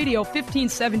Wellness Radio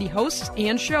 1570 hosts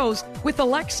and shows with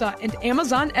Alexa and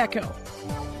Amazon Echo.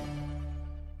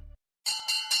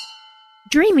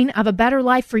 Dreaming of a better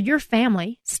life for your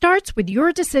family starts with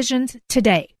your decisions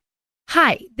today.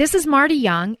 Hi, this is Marty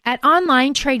Young at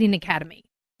Online Trading Academy.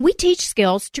 We teach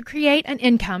skills to create an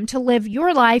income to live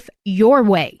your life your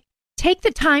way. Take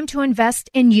the time to invest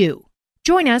in you.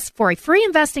 Join us for a free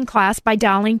investing class by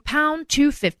dialing pound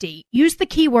 250. Use the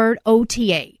keyword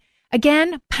OTA.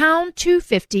 Again, pound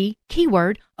 250,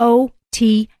 keyword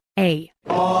OTA.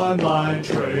 Online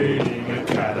Trading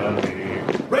Academy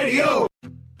Radio.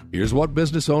 Here's what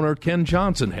business owner Ken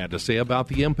Johnson had to say about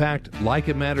the impact Like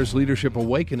It Matters Leadership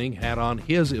Awakening had on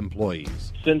his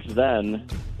employees. Since then,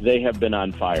 they have been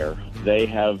on fire. They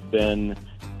have been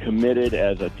committed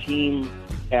as a team,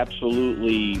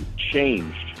 absolutely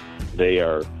changed. They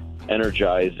are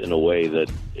energized in a way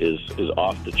that is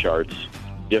off the charts,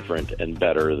 different and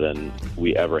better than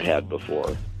we ever had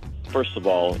before. First of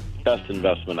all, best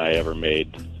investment I ever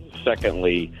made.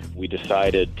 Secondly, we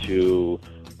decided to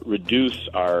reduce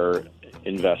our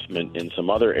investment in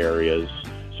some other areas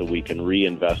so we can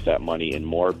reinvest that money in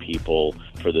more people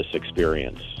for this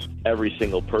experience. Every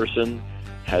single person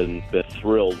has been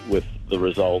thrilled with the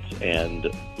results, and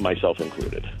myself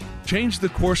included. Change the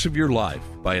course of your life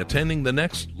by attending the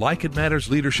next Like It Matters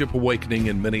Leadership Awakening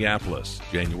in Minneapolis,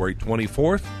 January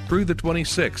 24th through the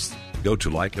 26th. Go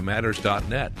to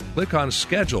likeitmatters.net. Click on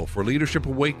Schedule for Leadership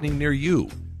Awakening near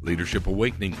you. Leadership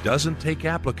Awakening doesn't take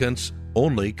applicants,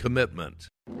 only commitment.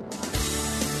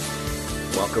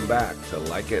 Welcome back to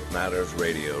Like It Matters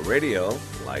Radio. Radio,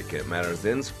 like it matters,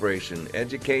 inspiration,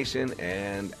 education,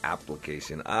 and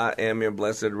application. I am your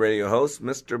blessed radio host,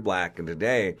 Mr. Black, and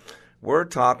today we're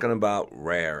talking about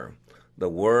rare. The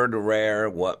word rare,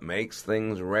 what makes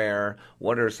things rare,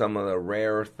 what are some of the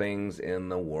rare things in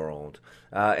the world.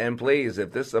 And please,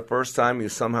 if this is the first time you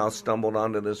somehow stumbled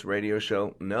onto this radio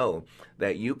show, know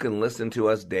that you can listen to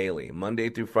us daily, Monday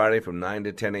through Friday from 9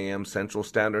 to 10 a.m. Central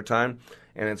Standard Time,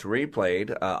 and it's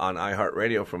replayed on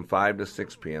iHeartRadio from 5 to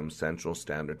 6 p.m. Central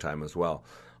Standard Time as well.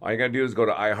 All you got to do is go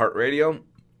to iHeartRadio,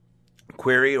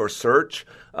 Query or search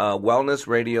Wellness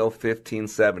Radio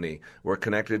 1570. We're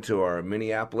connected to our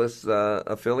Minneapolis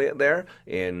affiliate there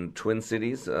in Twin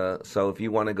Cities. So if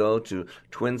you want to go to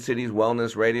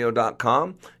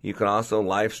TwinCitiesWellnessRadio.com, you can also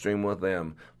live stream with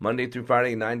them. Monday through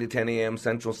Friday, 9 to 10 a.m.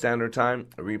 Central Standard Time,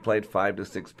 replayed 5 to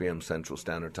 6 p.m. Central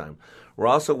Standard Time. We're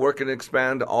also working to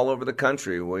expand all over the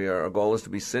country. Our goal is to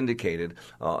be syndicated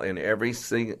in every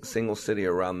single city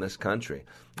around this country.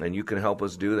 And you can help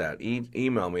us do that.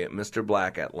 Email me at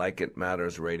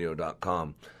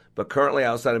mrblack@likeitmattersradio.com. But currently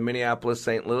outside of Minneapolis,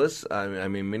 St. Louis,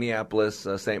 Minneapolis,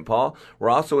 St. Paul, we're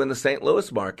also in the St.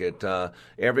 Louis market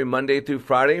every Monday through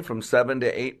Friday from 7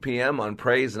 to 8 p.m. on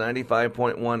Praise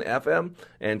 95.1 FM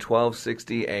and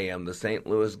 1260 a.m., the St.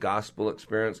 Louis Gospel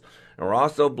Experience. And we're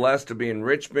also blessed to be in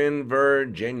Richmond,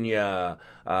 Virginia.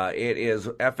 It is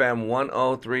FM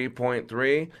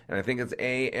 103.3, and I think it's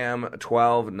AM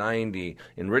 1290.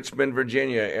 In Richmond,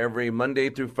 Virginia, every Monday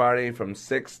through Friday from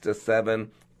 6 to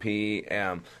 7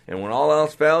 p.m. And when all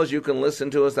else fails, you can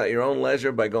listen to us at your own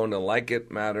leisure by going to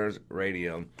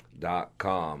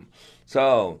likeitmattersradio.com.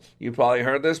 So, you probably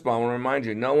heard this, but I want to remind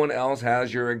you, no one else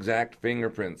has your exact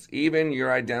fingerprints, even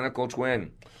your identical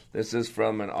twin. This is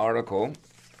from an article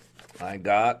I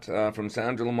got from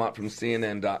Sandra Lamont from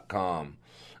CNN.com.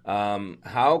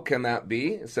 How can that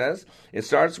be? It says, it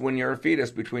starts when you're a fetus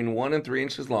between 1 and 3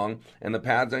 inches long and the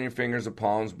pads on your fingers and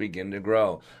palms begin to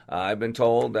grow. I've been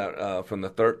told that from the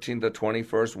 13th to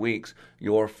 21st weeks,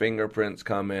 your fingerprints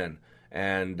come in.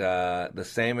 And the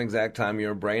same exact time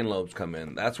your brain lobes come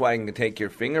in. That's why I can take your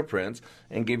fingerprints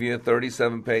and give you a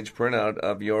 37-page printout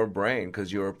of your brain,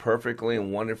 because you are perfectly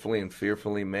and wonderfully and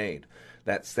fearfully made.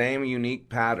 That same unique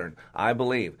pattern, I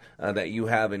believe, that you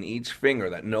have in each finger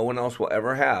that no one else will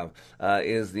ever have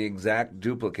is the exact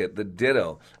duplicate, the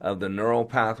ditto of the neural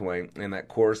pathway in that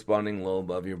corresponding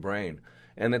lobe of your brain.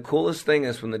 And the coolest thing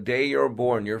is, from the day you're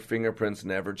born, your fingerprints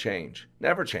never change.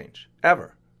 Never change.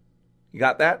 Ever. You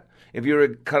got that? If you were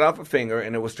to cut off a finger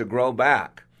and it was to grow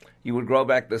back, you would grow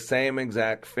back the same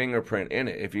exact fingerprint in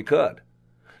it, if you could.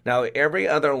 Now, every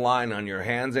other line on your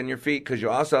hands and your feet, because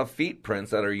you also have feet prints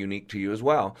that are unique to you as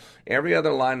well, every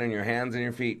other line on your hands and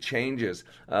your feet changes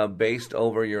based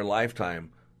over your lifetime,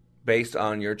 based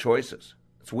on your choices.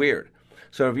 It's weird.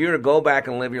 So if you were to go back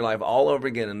and live your life all over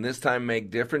again, and this time make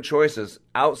different choices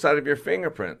outside of your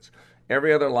fingerprints,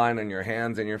 every other line on your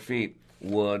hands and your feet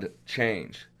would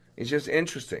change. It's just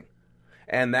interesting.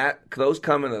 And those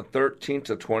come in the 13th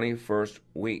to 21st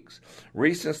weeks.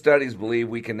 Recent studies believe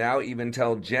we can now even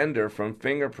tell gender from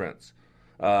fingerprints.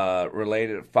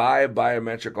 Related 5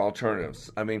 biometric alternatives.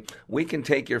 I mean, we can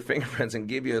take your fingerprints and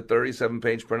give you a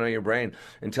 37-page print on your brain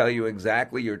and tell you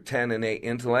exactly your 10 and 8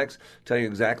 intellects, tell you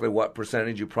exactly what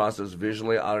percentage you process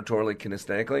visually, auditorily,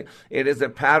 kinesthetically. It is a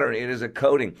pattern. It is a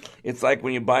coding. It's like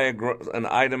when you buy an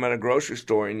item at a grocery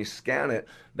store and you scan it,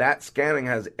 that scanning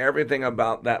has everything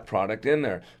about that product in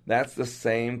there. That's the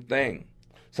same thing.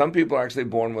 Some people are actually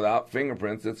born without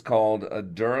fingerprints. It's called a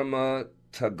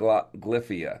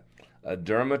dermatoglyphia. A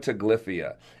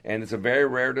dermatoglyphia, and it's a very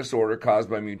rare disorder caused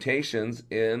by mutations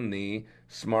in the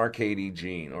SMARCAD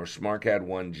gene, or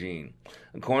SMARCAD1 gene.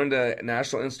 According to the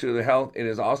National Institute of Health, it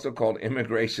is also called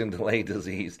immigration delay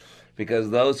disease, because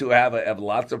those who have it have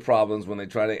lots of problems when they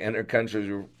try to enter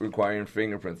countries requiring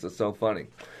fingerprints. It's so funny.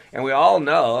 And we all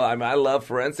know, I love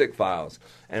forensic files,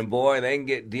 and boy, they can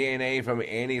get DNA from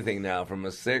anything now, from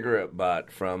a cigarette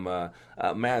butt, from,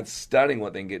 it's stunning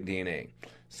what they can get DNA.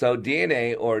 So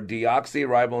DNA, or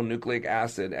deoxyribonucleic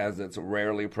acid, as it's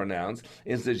rarely pronounced,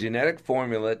 is the genetic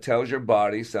formula that tells your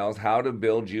body cells how to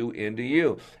build you into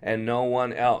you, and no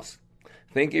one else.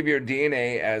 Think of your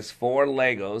DNA as 4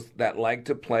 Legos that like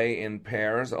to play in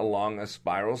pairs along a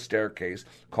spiral staircase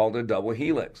called a double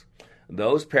helix.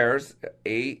 Those pairs,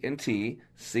 A and T,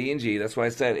 C and G, that's why I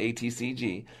said A, T, C,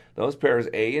 G, those pairs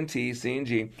A and T, C and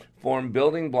G, form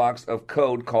building blocks of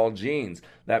code called genes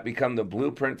that become the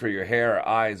blueprint for your hair,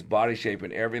 eyes, body shape,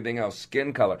 and everything else,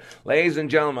 skin color. Ladies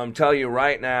and gentlemen, I'm telling you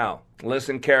right now,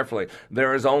 listen carefully,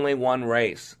 there is only one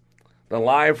race. The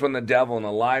lie from the devil and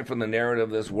the lie from the narrative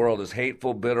of this world is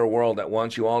hateful, bitter world that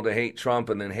wants you all to hate Trump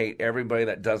and then hate everybody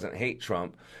that doesn't hate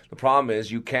Trump. The problem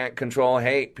is you can't control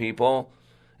hate, people.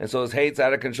 And so this hate's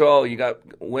out of control. You got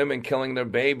women killing their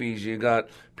babies. You got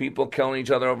people killing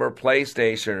each other over a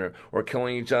PlayStation, or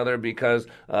killing each other because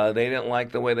they didn't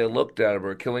like the way they looked at it,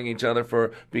 or killing each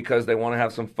other because they want to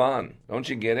have some fun. Don't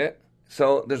you get it?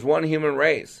 So there's one human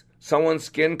race. Someone's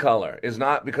skin color is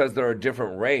not because they're a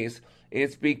different race.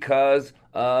 It's because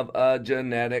of a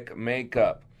genetic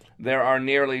makeup. There are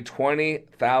nearly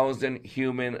 20,000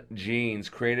 human genes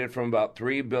created from about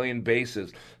 3 billion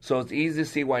bases. So it's easy to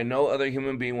see why no other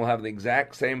human being will have the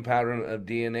exact same pattern of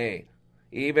DNA,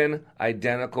 even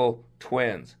identical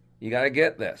twins. You got to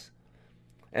get this.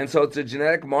 And so it's a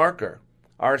genetic marker.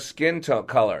 Our skin tone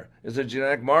color is a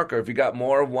genetic marker. If you got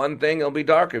more of one thing, it'll be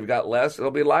darker. If you got less,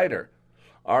 it'll be lighter.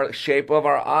 Our shape of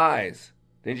our eyes.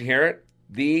 Did you hear it?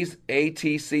 These A,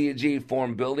 T, C, and G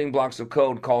form building blocks of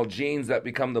code called genes that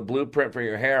become the blueprint for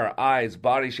your hair, eyes,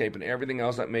 body shape, and everything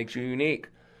else that makes you unique.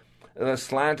 The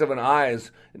slant of an eye,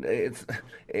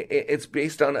 it's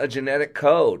based on a genetic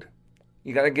code.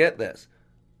 You got to get this.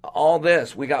 All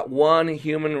this, we got one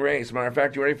human race. Matter of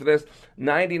fact, you ready for this?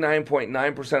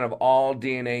 99.9% of all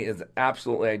DNA is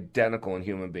absolutely identical in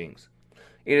human beings.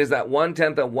 It is that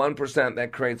 1/10 of 1%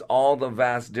 that creates all the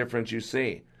vast difference you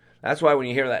see. That's why when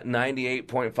you hear that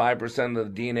 98.5%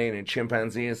 of the DNA in a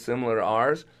chimpanzee is similar to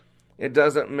ours, it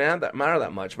doesn't matter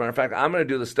that much. Matter of fact, I'm going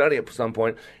to do the study at some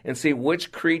point and see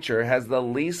which creature has the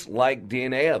least like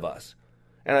DNA of us.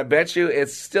 And I bet you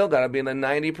it's still got to be in the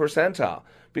 90 percentile.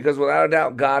 Because without a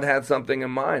doubt, God had something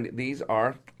in mind. These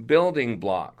are building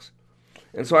blocks.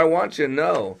 And so I want you to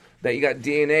know that you got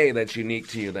DNA that's unique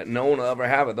to you, that no one will ever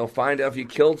have it. They'll find out if you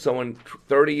killed someone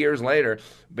 30 years later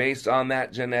based on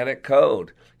that genetic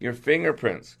code, your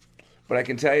fingerprints. But I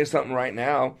can tell you something right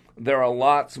now, there are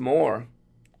lots more.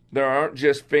 There aren't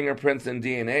just fingerprints and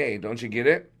DNA. Don't you get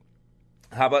it?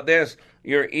 How about this?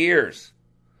 Your ears.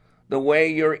 The way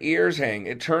your ears hang.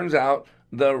 It turns out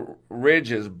the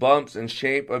ridges, bumps, and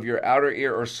shape of your outer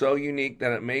ear are so unique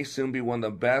that it may soon be one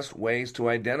of the best ways to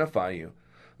identify you.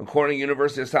 According to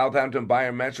University of Southampton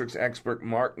biometrics expert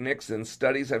Mark Nixon,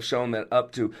 studies have shown that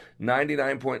up to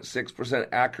 99.6%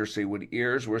 accuracy when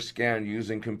ears were scanned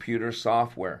using computer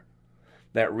software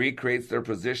that recreates their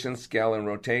position, scale, and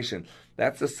rotation.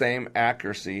 That's the same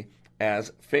accuracy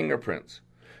as fingerprints.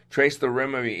 Trace the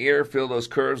rim of your ear, feel those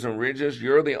curves and ridges.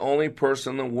 You're the only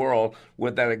person in the world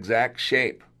with that exact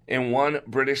shape. In one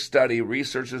British study,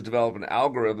 researchers developed an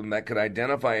algorithm that could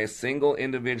identify a single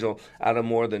individual out of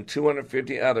more than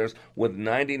 250 others with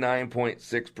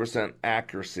 99.6%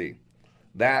 accuracy.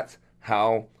 That's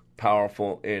how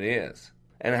powerful it is.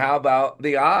 And how about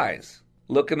the eyes?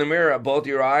 Look in the mirror at both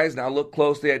your eyes. Now look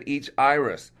closely at each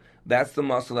iris. That's the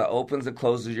muscle that opens and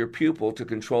closes your pupil to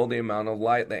control the amount of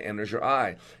light that enters your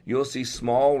eye. You'll see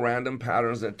small random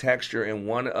patterns of texture in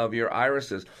one of your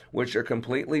irises, which are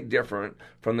completely different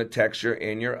from the texture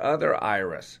in your other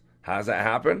iris. How does that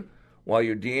happen? While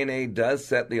your DNA does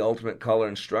set the ultimate color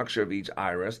and structure of each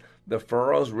iris, the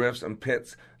furrows, rifts, and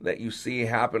pits that you see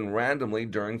happen randomly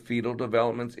during fetal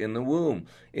developments in the womb.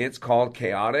 It's called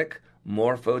chaotic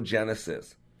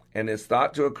morphogenesis, and is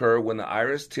thought to occur when the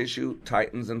iris tissue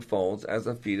tightens and folds as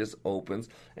the fetus opens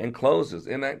and closes.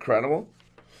 Isn't that incredible?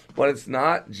 But it's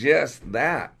not just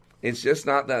that. It's just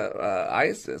not the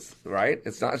iris, right?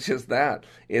 It's not just that.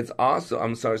 It's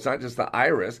also, it's not just the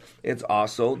iris. It's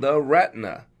also the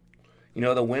retina. You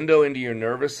know, the window into your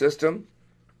nervous system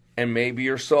and maybe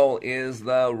your soul is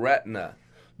the retina.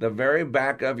 The very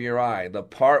back of your eye, the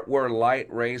part where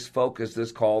light rays focus,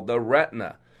 is called the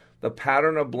retina. The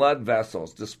pattern of blood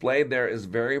vessels displayed there is a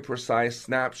very precise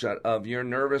snapshot of your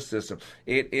nervous system.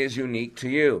 It is unique to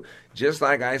you. Just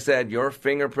like I said, your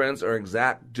fingerprints are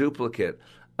exact duplicate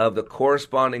of the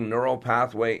corresponding neural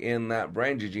pathway in that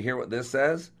brain. Did you hear what this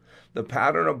says? The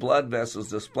pattern of blood vessels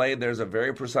displayed there's a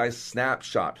very precise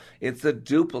snapshot. It's a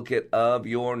duplicate of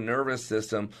your nervous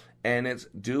system, and it's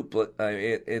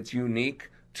unique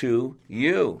to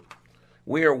you.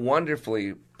 We are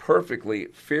wonderfully, perfectly,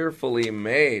 fearfully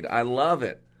made. I love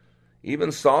it.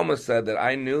 Even Psalmist said that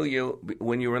I knew you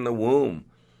when you were in the womb.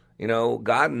 You know,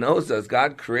 God knows us.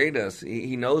 God created us.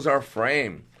 He knows our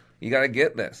frame. You got to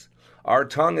get this. Our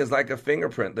tongue is like a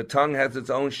fingerprint. The tongue has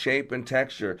its own shape and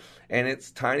texture, and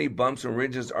its tiny bumps and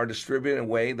ridges are distributed in a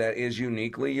way that is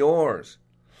uniquely yours.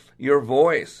 Your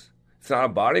voice. It's not a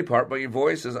body part, but your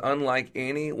voice is unlike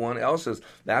anyone else's.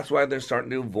 That's why they're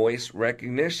starting to do voice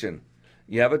recognition.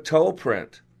 You have a toe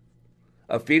print.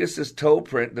 A fetus's toe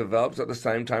print develops at the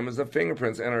same time as the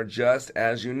fingerprints and are just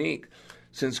as unique.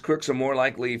 Since crooks are more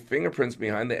likely fingerprints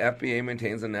behind, the FBI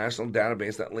maintains a national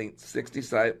database that links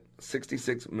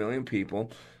 66 million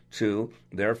people to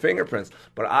their fingerprints.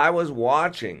 But I was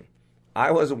watching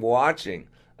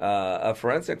a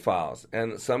Forensic Files,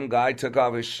 and some guy took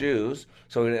off his shoes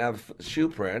so he didn't have a shoe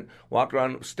print, walked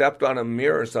around, stepped on a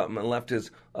mirror or something, and left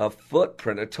his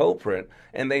footprint, a toe print,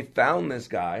 and they found this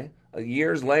guy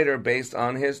years later based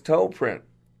on his toe print.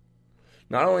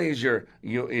 Not only is your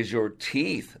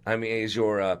teeth, is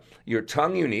your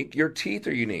tongue unique, your teeth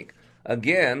are unique.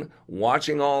 Again,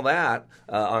 watching all that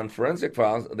on Forensic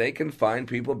Files, they can find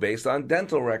people based on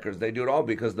dental records. They do it all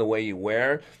because the way you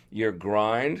wear, your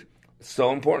grind,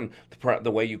 so important.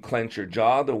 The way you clench your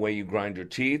jaw, the way you grind your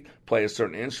teeth, play a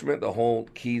certain instrument, the whole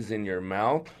keys in your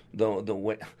mouth, the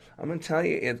way, I'm going to tell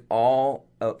you, it all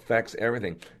affects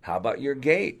everything. How about your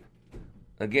gait?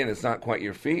 Again, it's not quite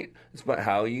your feet, it's about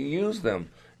how you use them.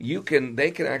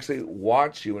 They can actually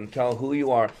watch you and tell who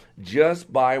you are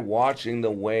just by watching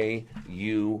the way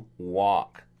you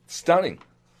walk. Stunning.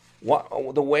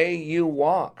 The way you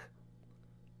walk.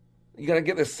 You got to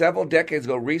get this. Several decades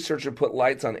ago, researchers put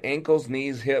lights on ankles,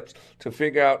 knees, hips to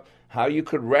figure out how you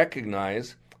could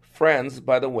recognize friends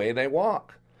by the way they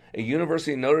walk. A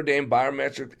University of Notre Dame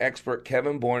biometric expert,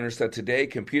 Kevin Boyner, said today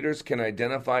computers can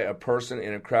identify a person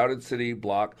in a crowded city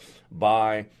block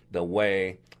by the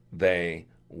way they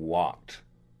walked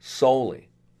solely.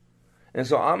 And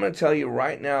so I'm going to tell you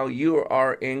right now, you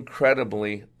are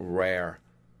incredibly rare.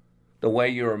 The way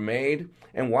you are made.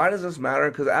 And why does this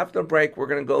matter? Because after the break, we're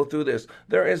going to go through this.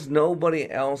 There is nobody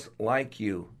else like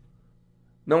you.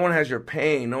 No one has your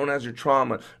pain. No one has your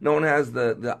trauma. No one has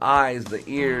the eyes, the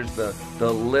ears,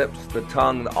 the lips, the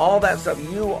tongue, all that stuff.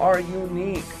 You are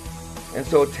unique. And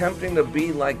so attempting to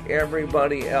be like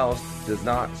everybody else does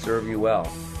not serve you well.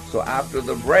 So after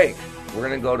the break, we're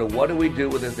going to go to what do we do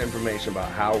with this information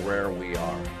about how rare we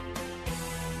are.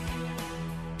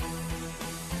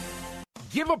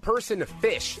 Give a person a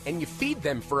fish and you feed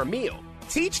them for a meal.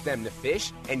 Teach them to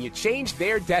fish and you change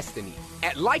their destiny.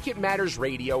 At Like It Matters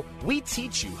Radio, we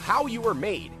teach you how you are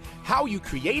made, how you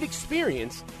create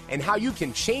experience, and how you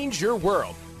can change your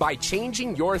world by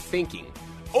changing your thinking.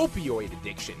 Opioid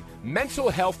addiction, mental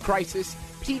health crisis,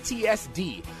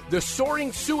 PTSD, the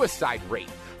soaring suicide rate,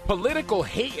 political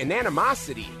hate and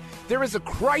animosity. There is a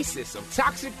crisis of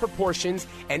toxic proportions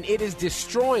and it is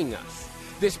destroying us.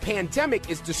 This pandemic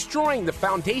is destroying the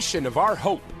foundation of our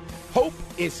hope. Hope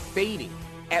is fading.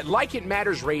 At Like It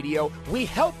Matters Radio, we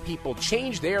help people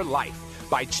change their life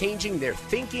by changing their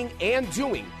thinking and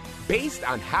doing based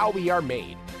on how we are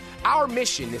made. Our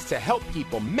mission is to help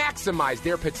people maximize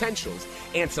their potentials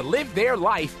and to live their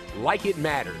life like it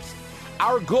matters.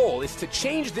 Our goal is to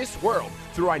change this world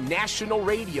through our national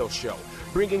radio show,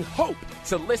 bringing hope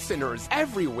to listeners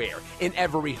everywhere in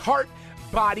every heart,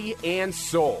 body, and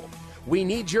soul. We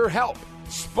need your help,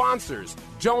 sponsors,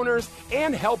 donors,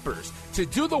 and helpers to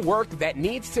do the work that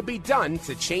needs to be done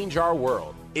to change our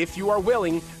world. If you are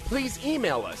willing, please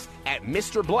email us at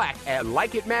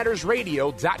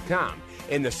MrBlack@LikeItMattersRadio.com.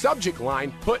 In the subject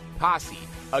line, put Posse.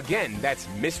 Again, that's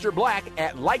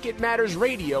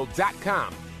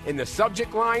MrBlack@LikeItMattersRadio.com. In the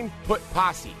subject line, put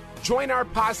Posse. Join our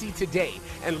posse today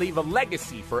and leave a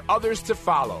legacy for others to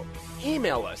follow.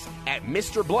 Email us at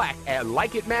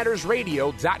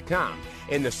MrBlack@LikeItMattersRadio.com.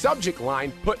 In the subject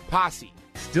line, put Posse.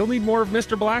 Still need more of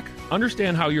Mr. Black?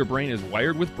 Understand how your brain is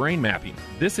wired with brain mapping.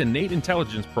 This innate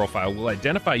intelligence profile will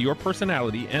identify your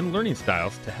personality and learning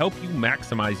styles to help you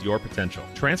maximize your potential.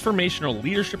 Transformational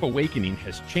Leadership Awakening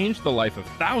has changed the life of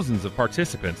thousands of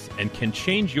participants and can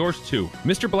change yours too.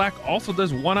 Mr. Black also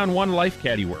does one-on-one life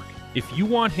caddy work. If you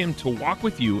want him to walk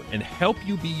with you and help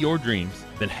you be your dreams,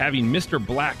 then having Mr.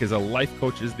 Black as a life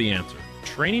coach is the answer.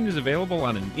 Training is available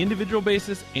on an individual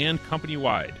basis and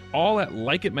company-wide, all at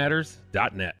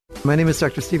likeitmatters.net. My name is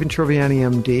Dr. Stephen Troviani,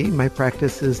 MD. My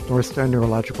practice is North Star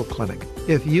Neurological Clinic.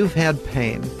 If you've had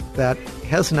pain that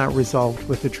has not resolved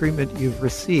with the treatment you've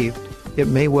received, it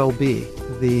may well be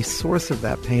the source of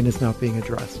that pain is not being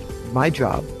addressed. My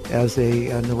job as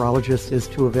a neurologist is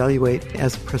to evaluate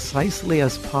as precisely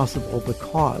as possible the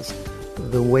cause.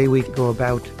 The way we go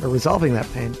about resolving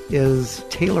that pain is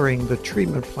tailoring the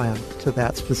treatment plan to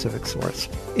that specific source.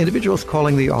 Individuals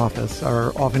calling the office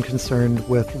are often concerned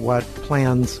with what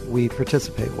plans we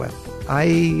participate with.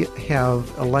 I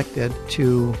have elected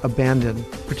to abandon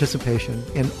participation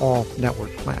in all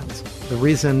network plans. The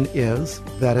reason is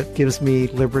that it gives me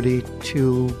liberty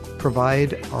to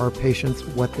provide our patients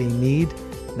what they need,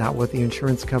 not what the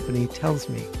insurance company tells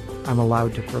me I'm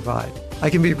allowed to provide. I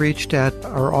can be reached at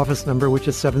our office number, which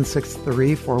is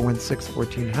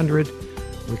 763-416-1400.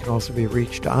 We can also be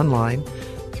reached online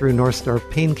through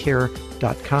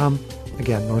NorthstarPainCare.com.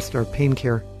 Again,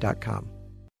 NorthstarPainCare.com.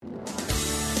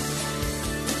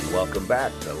 Welcome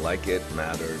back to Like It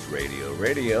Matters Radio.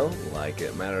 Radio, like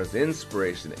it matters,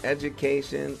 inspiration,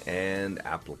 education, and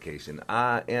application.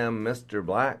 I am Mr.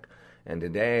 Black, And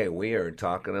today we are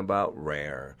talking about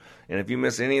Rare. And if you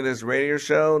miss any of this radio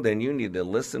show, then you need to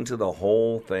listen to the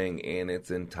whole thing in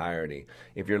its entirety.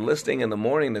 If you're listening in the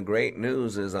morning, the great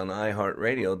news is on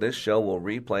iHeartRadio, this show will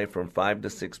replay from 5 to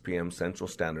 6 p.m. Central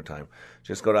Standard Time.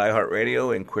 Just go to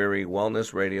iHeartRadio and query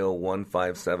Wellness Radio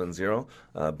 1570,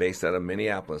 based out of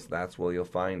Minneapolis. That's where you'll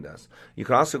find us. You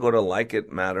can also go to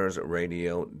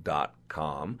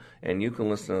likeitmattersradio.com, and you can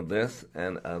listen to this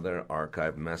and other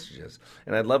archived messages.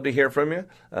 And I'd love to hear from you,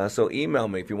 so email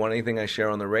me if you want anything I share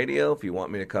on the radio, if you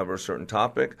want me to cover a certain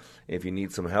topic, if you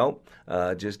need some help,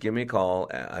 just give me a call.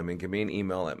 Give me an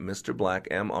email at Mr. Black,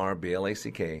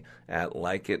 MRBLACK, at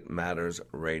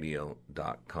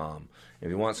likeitmattersradio.com. If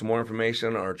you want some more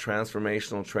information or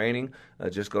transformational training,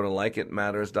 just go to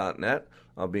likeitmatters.net.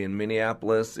 I'll be in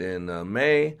Minneapolis in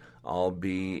May. I'll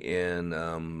be in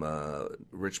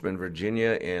Richmond,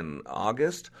 Virginia in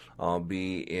August. I'll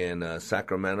be in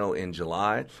Sacramento in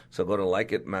July. So go to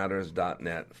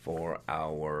likeitmatters.net for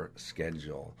our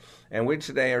schedule. And we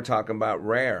today are talking about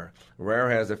rare. Rare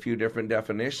has a few different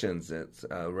definitions. It's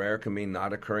rare can mean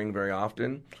not occurring very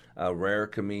often. Rare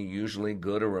can mean usually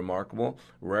good or remarkable.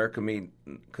 Rare can mean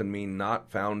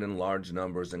not found in large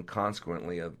numbers and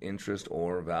consequently of interest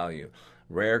or value.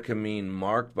 Rare can mean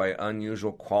marked by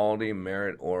unusual quality,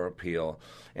 merit, or appeal.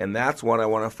 And that's what I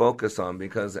want to focus on,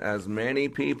 because as many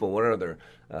people, what are there,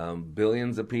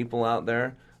 billions of people out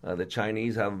there? The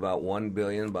Chinese have about 1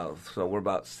 billion, so we're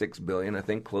about 6 billion, I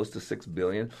think, close to 6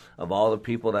 billion. Of all the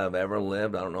people that have ever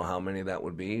lived, I don't know how many that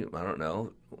would be, I don't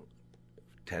know,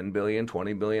 10 billion,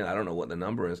 20 billion, I don't know what the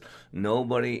number is.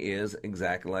 Nobody is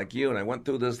exactly like you. And I went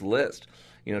through this list,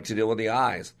 to deal with the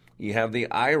eyes. You have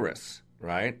the iris,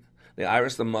 right? The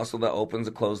iris, the muscle that opens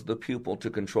and closes the pupil to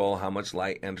control how much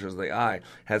light enters the eye,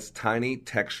 has tiny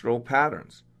textural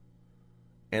patterns.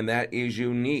 And that is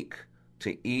unique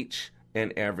to each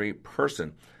and every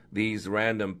person. These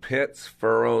random pits,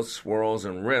 furrows, swirls,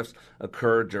 and rifts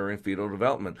occur during fetal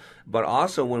development. But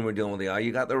also when we're dealing with the eye,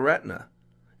 you got the retina.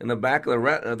 In the back of the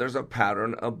retina, there's a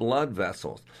pattern of blood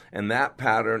vessels. And that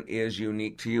pattern is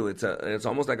unique to you. It's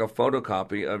almost like a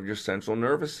photocopy of your central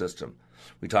nervous system.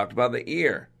 We talked about the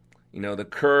ear. The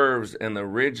curves and the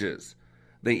ridges.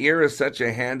 The ear is such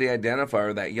a handy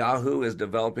identifier that Yahoo is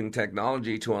developing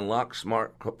technology to unlock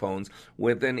smartphones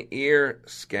with an ear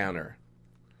scanner.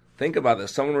 Think about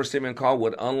this. Someone receiving a call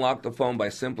would unlock the phone by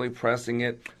simply pressing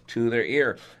it to their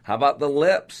ear. How about the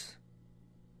lips?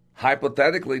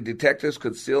 Hypothetically, detectives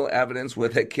could seal evidence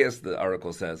with a kiss, the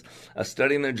article says. A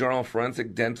study in the journal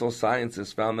Forensic Dental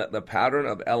Sciences found that the pattern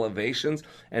of elevations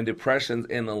and depressions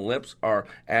in the lips are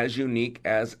as unique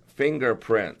as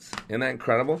fingerprints. Isn't that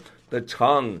incredible? The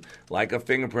tongue, like a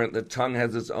fingerprint, the tongue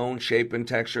has its own shape and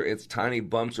texture. Its tiny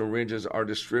bumps and ridges are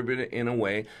distributed in a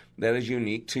way that is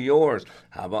unique to yours.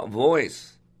 How about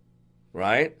voice?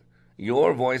 Right?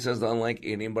 Your voice is unlike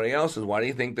anybody else's. Why do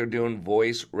you think they're doing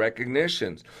voice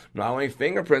recognitions? Not only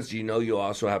fingerprints, you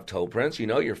also have toe prints.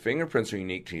 Your fingerprints are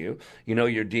unique to you.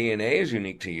 Your DNA is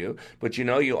unique to you. But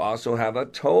you also have a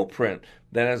toe print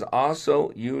that is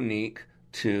also unique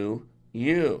to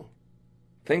you.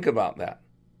 Think about that.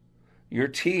 Your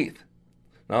teeth.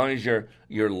 Not only is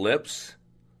your lips,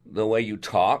 the way you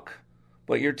talk,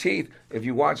 but your teeth. If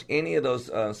you watch any of those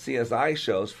CSI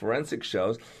shows, forensic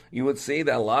shows, you would see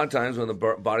that a lot of times when the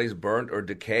body's burnt or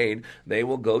decayed, they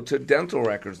will go to dental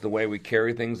records, the way we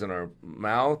carry things in our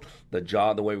mouth, the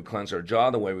jaw, the way we clench our jaw,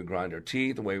 the way we grind our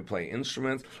teeth, the way we play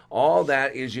instruments. All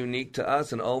that is unique to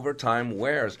us and over time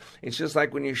wears. It's just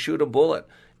like when you shoot a bullet.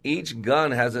 Each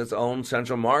gun has its own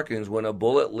central markings. When a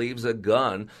bullet leaves a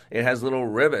gun, it has little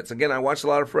rivets. Again, I watch a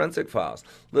lot of forensic files.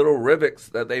 Little rivets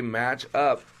that they match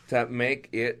up to make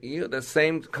it the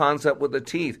same concept with the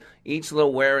teeth. Each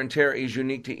little wear and tear is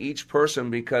unique to each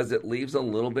person because it leaves a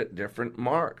little bit different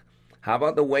mark. How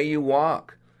about the way you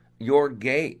walk? Your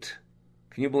gait.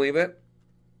 Can you believe it?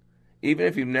 Even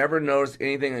if you've never noticed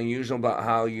anything unusual about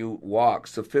how you walk,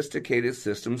 sophisticated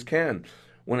systems can.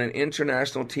 When an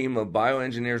international team of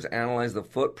bioengineers analyzed the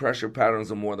foot pressure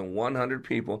patterns of more than 100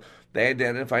 people, they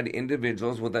identified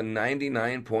individuals with a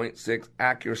 99.6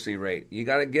 accuracy rate. You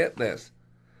got to get this.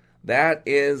 That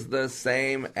is the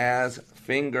same as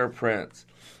fingerprints.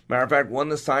 Matter of fact, one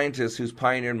of the scientists who's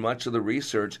pioneered much of the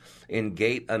research in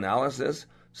gait analysis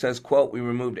says, quote, "We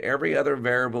removed every other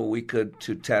variable we could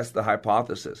to test the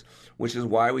hypothesis, which is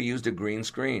why we used a green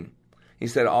screen. He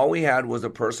said all we had was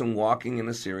a person walking in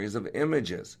a series of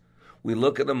images. We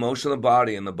look at the motion of the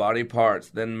body and the body parts,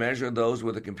 then measure those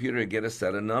with a computer to get a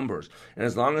set of numbers. And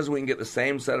as long as we can get the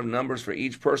same set of numbers for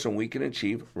each person, we can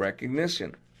achieve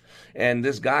recognition." And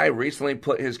this guy recently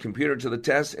put his computer to the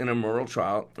test in a murder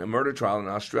trial in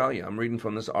Australia. I'm reading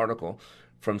from this article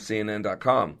from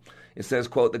CNN.com. It says,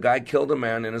 quote, the guy killed a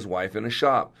man and his wife in a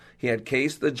shop. He had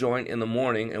cased the joint in the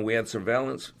morning, and we had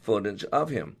surveillance footage of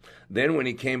him. Then when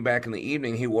he came back in the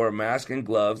evening, he wore a mask and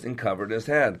gloves and covered his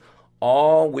head.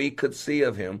 All we could see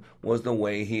of him was the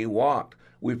way he walked.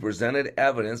 We presented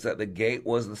evidence that the gait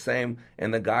was the same,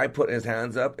 and the guy put his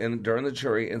hands up during the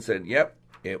jury and said, yep,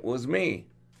 it was me.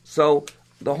 So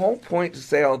the whole point to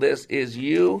say all this is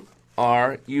you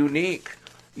are unique.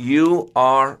 You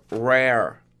are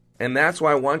rare. And that's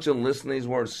why I want you to listen to these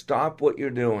words. Stop what you're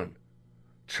doing.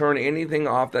 Turn anything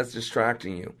off that's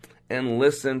distracting you and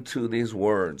listen to these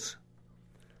words.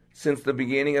 Since the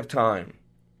beginning of time,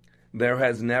 there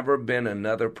has never been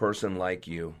another person like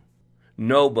you.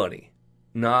 Nobody,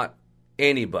 not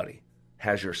anybody,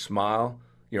 has your smile,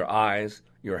 your eyes,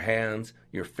 your hands,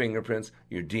 your fingerprints,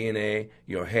 your DNA,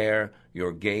 your hair,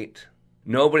 your gait.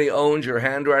 Nobody owns your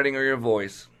handwriting or your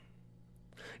voice.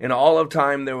 In all of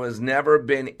time, there has never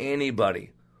been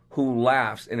anybody who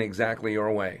laughs in exactly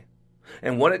your way.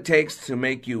 And what it takes to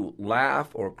make you laugh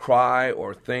or cry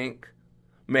or think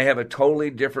may have a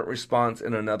totally different response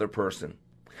in another person.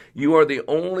 You are the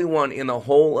only one in the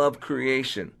whole of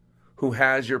creation who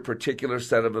has your particular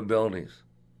set of abilities.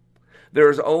 There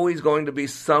is always going to be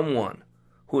someone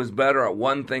who is better at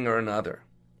one thing or another.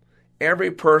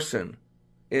 Every person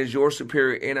is your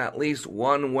superior in at least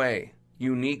one way,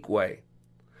 unique way.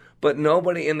 But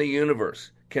nobody in the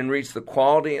universe can reach the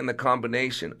quality and the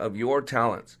combination of your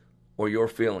talents or your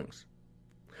feelings.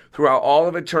 Throughout all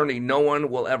of eternity, no one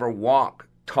will ever walk,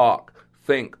 talk,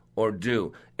 think, or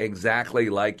do exactly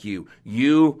like you.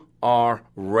 You are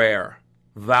rare,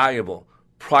 valuable,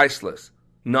 priceless,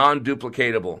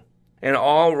 non-duplicatable. In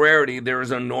all rarity, there is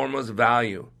enormous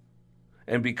value.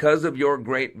 And because of your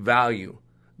great value,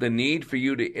 the need for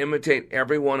you to imitate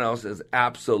everyone else is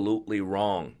absolutely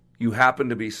wrong. You happen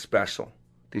to be special.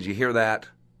 Did you hear that?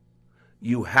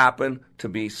 You happen to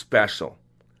be special.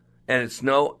 And it's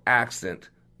no accident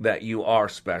that you are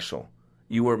special.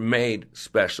 You were made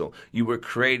special. You were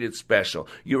created special.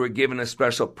 You were given a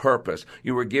special purpose.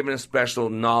 You were given a special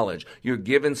knowledge. You're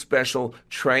given special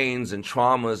trains and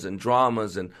traumas and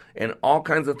dramas and all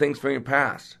kinds of things from your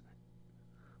past.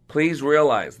 Please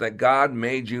realize that God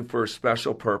made you for a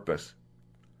special purpose.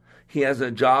 He has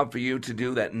a job for you to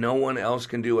do that no one else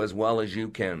can do as well as you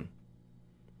can.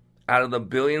 Out of the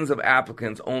billions of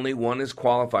applicants, only one is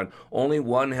qualified. Only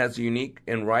one has a unique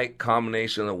and right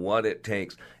combination of what it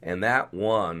takes. And that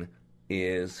one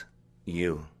is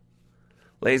you.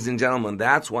 Ladies and gentlemen,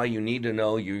 that's why you need to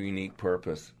know your unique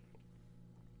purpose.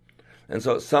 And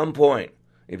so at some point,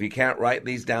 if you can't write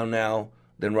these down now,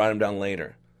 then write them down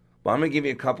later. But I'm going to give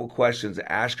you a couple questions to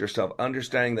ask yourself,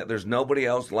 understanding that there's nobody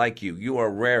else like you. You are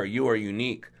rare. You are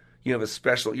unique. You're a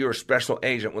special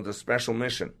agent with a special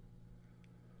mission.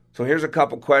 So here's a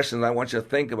couple questions I want you to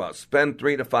think about. Spend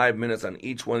 3 to 5 minutes on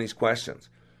each one of these questions.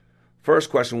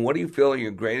 First question, what do you feel are your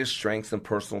greatest strengths and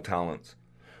personal talents?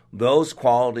 Those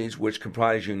qualities which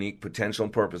comprise unique potential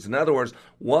and purpose. In other words,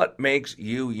 what makes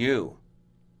you you?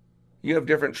 You have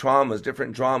different traumas,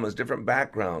 different dramas, different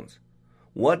backgrounds.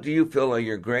 What do you feel are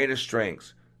your greatest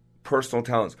strengths, personal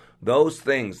talents? Those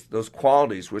things, those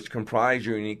qualities which comprise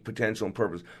your unique potential and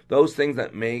purpose. Those things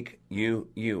that make you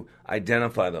you.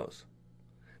 Identify those.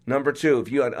 Number 2,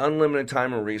 if you had unlimited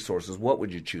time and resources, what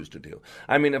would you choose to do?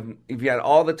 I mean, if you had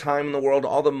all the time in the world,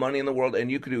 all the money in the world,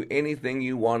 and you could do anything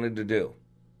you wanted to do,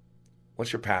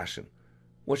 what's your passion?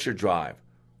 What's your drive?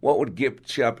 What would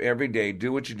get you up every day,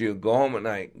 do what you do, go home at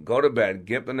night, go to bed,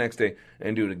 get up the next day,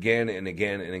 and do it again and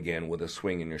again and again with a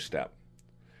swing in your step?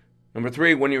 Number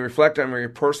 3, when you reflect on your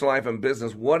personal life and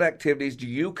business, what activities do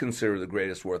you consider the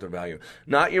greatest worth or value?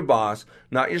 Not your boss,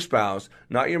 not your spouse,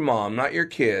 not your mom, not your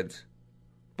kids,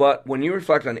 but when you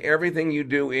reflect on everything you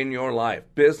do in your life,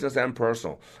 business and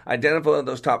personal, identify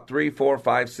those top 3, 4,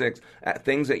 5, 6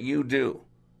 things that you do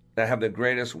that have the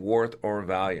greatest worth or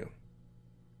value.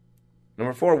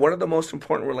 Number 4, what are the most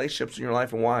important relationships in your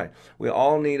life and why? We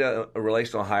all need a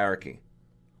relational hierarchy.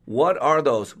 What are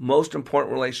those most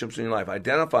important relationships in your life?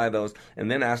 Identify those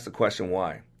and then ask the question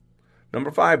why.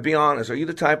 Number 5, be honest. Are you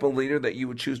the type of leader that you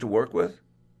would choose to work with?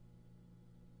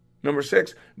 Number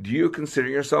 6, do you consider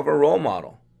yourself a role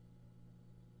model?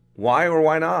 Why or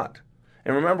why not?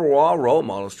 And remember, we're all role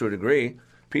models to a degree.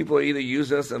 People either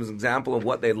use us as an example of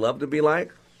what they'd love to be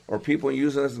like, or people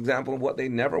use us as an example of what they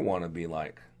never want to be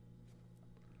like.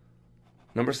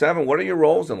 Number 7, what are your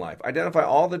roles in life? Identify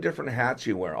all the different hats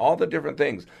you wear, all the different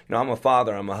things. You know, I'm a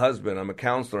father, I'm a husband, I'm a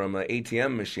counselor, I'm an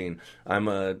ATM machine, I'm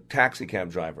a taxi cab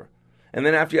driver. And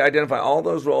then after you identify all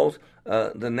those roles,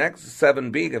 the next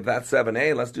 7B, if that's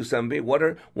 7A, let's do 7B. What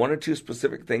are one or two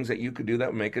specific things that you could do that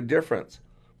would make a difference?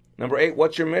 Number 8,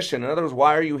 what's your mission? In other words,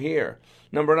 why are you here?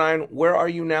 Number 9, where are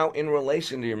you now in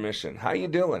relation to your mission? How you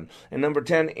doing? And number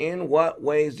 10, in what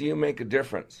ways do you make a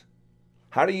difference?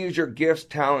 How to use your gifts,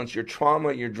 talents, your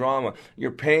trauma, your drama,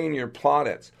 your pain, your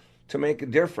plaudits to make a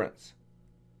difference.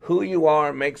 Who you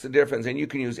are makes a difference, and you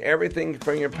can use everything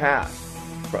from your past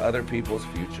for other people's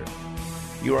future.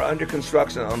 You are under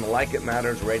construction on the Like It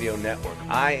Matters radio network.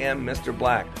 I am Mr.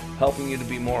 Black, helping you to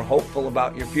be more hopeful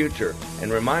about your future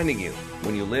and reminding you,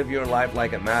 when you live your life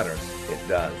like it matters, it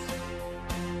does.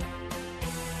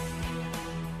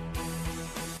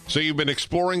 So you've been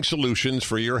exploring solutions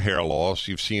for your hair loss.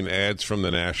 You've seen ads from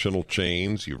the national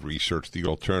chains. You've researched the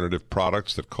alternative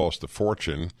products that cost a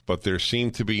fortune, but there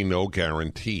seem to be no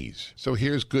guarantees. So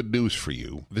here's good news for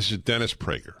you. This is Dennis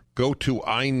Prager. Go to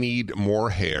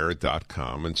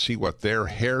INeedMoreHair.com and see what their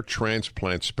hair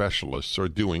transplant specialists are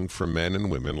doing for men and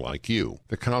women like you.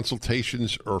 The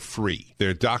consultations are free.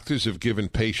 Their doctors have given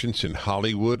patients in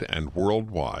Hollywood and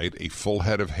worldwide a full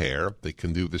head of hair. They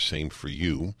can do the same for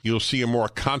you. You'll see a more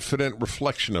confident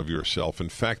reflection of yourself. In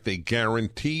fact, they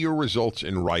guarantee your results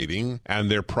in writing,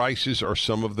 and their prices are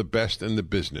some of the best in the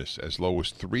business, as low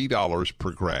as $3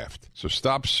 per graft. So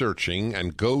stop searching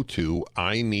and go to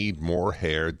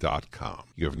INeedMoreHair.com.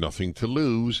 You have nothing to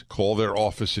lose. Call their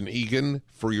office in Eagan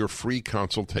for your free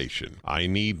consultation.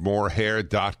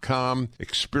 INeedMoreHair.com.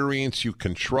 Experience you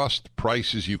can trust,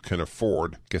 prices you can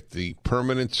afford. Get the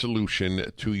permanent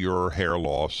solution to your hair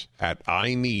loss at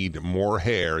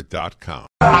INeedMoreHair.com.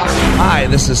 Hi,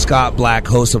 this is Scott Black,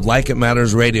 host of Like It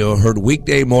Matters Radio, heard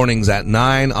weekday mornings at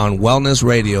 9 on Wellness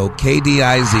Radio,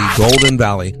 KDIZ, Golden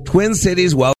Valley, Twin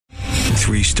Cities.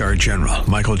 3-star General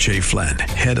Michael J. Flynn,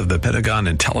 head of the Pentagon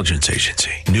Intelligence Agency,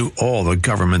 knew all the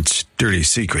government's dirty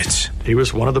secrets. He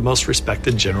was one of the most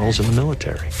respected generals in the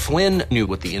military. Flynn knew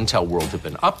what the intel world had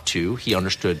been up to. He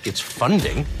understood its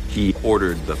funding. He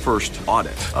ordered the first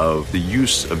audit of the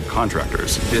use of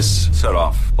contractors. This set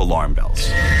off alarm bells.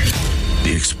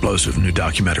 The explosive new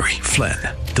documentary, Flynn,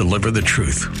 Deliver the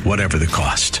Truth, Whatever the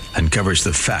Cost, uncovers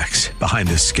the facts behind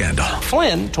this scandal.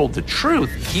 Flynn told the truth.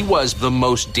 He was the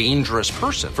most dangerous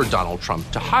person for Donald Trump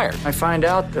to hire. I find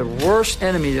out the worst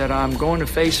enemy that I'm going to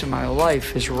face in my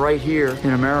life is right here in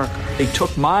America. They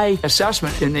took my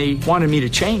assessment and they wanted me to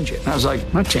change it. And I was like,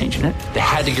 I'm not changing it. They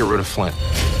had to get rid of Flynn.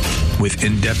 With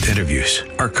in-depth interviews,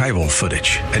 archival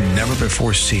footage, and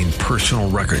never-before-seen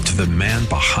personal records of the man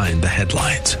behind the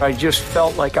headlines. I just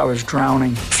felt like I was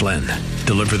drowning. Flynn,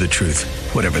 Deliver the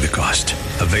Truth, Whatever the Cost.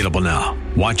 Available now.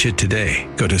 Watch it today.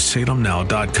 Go to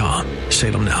SalemNow.com.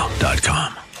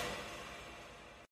 SalemNow.com.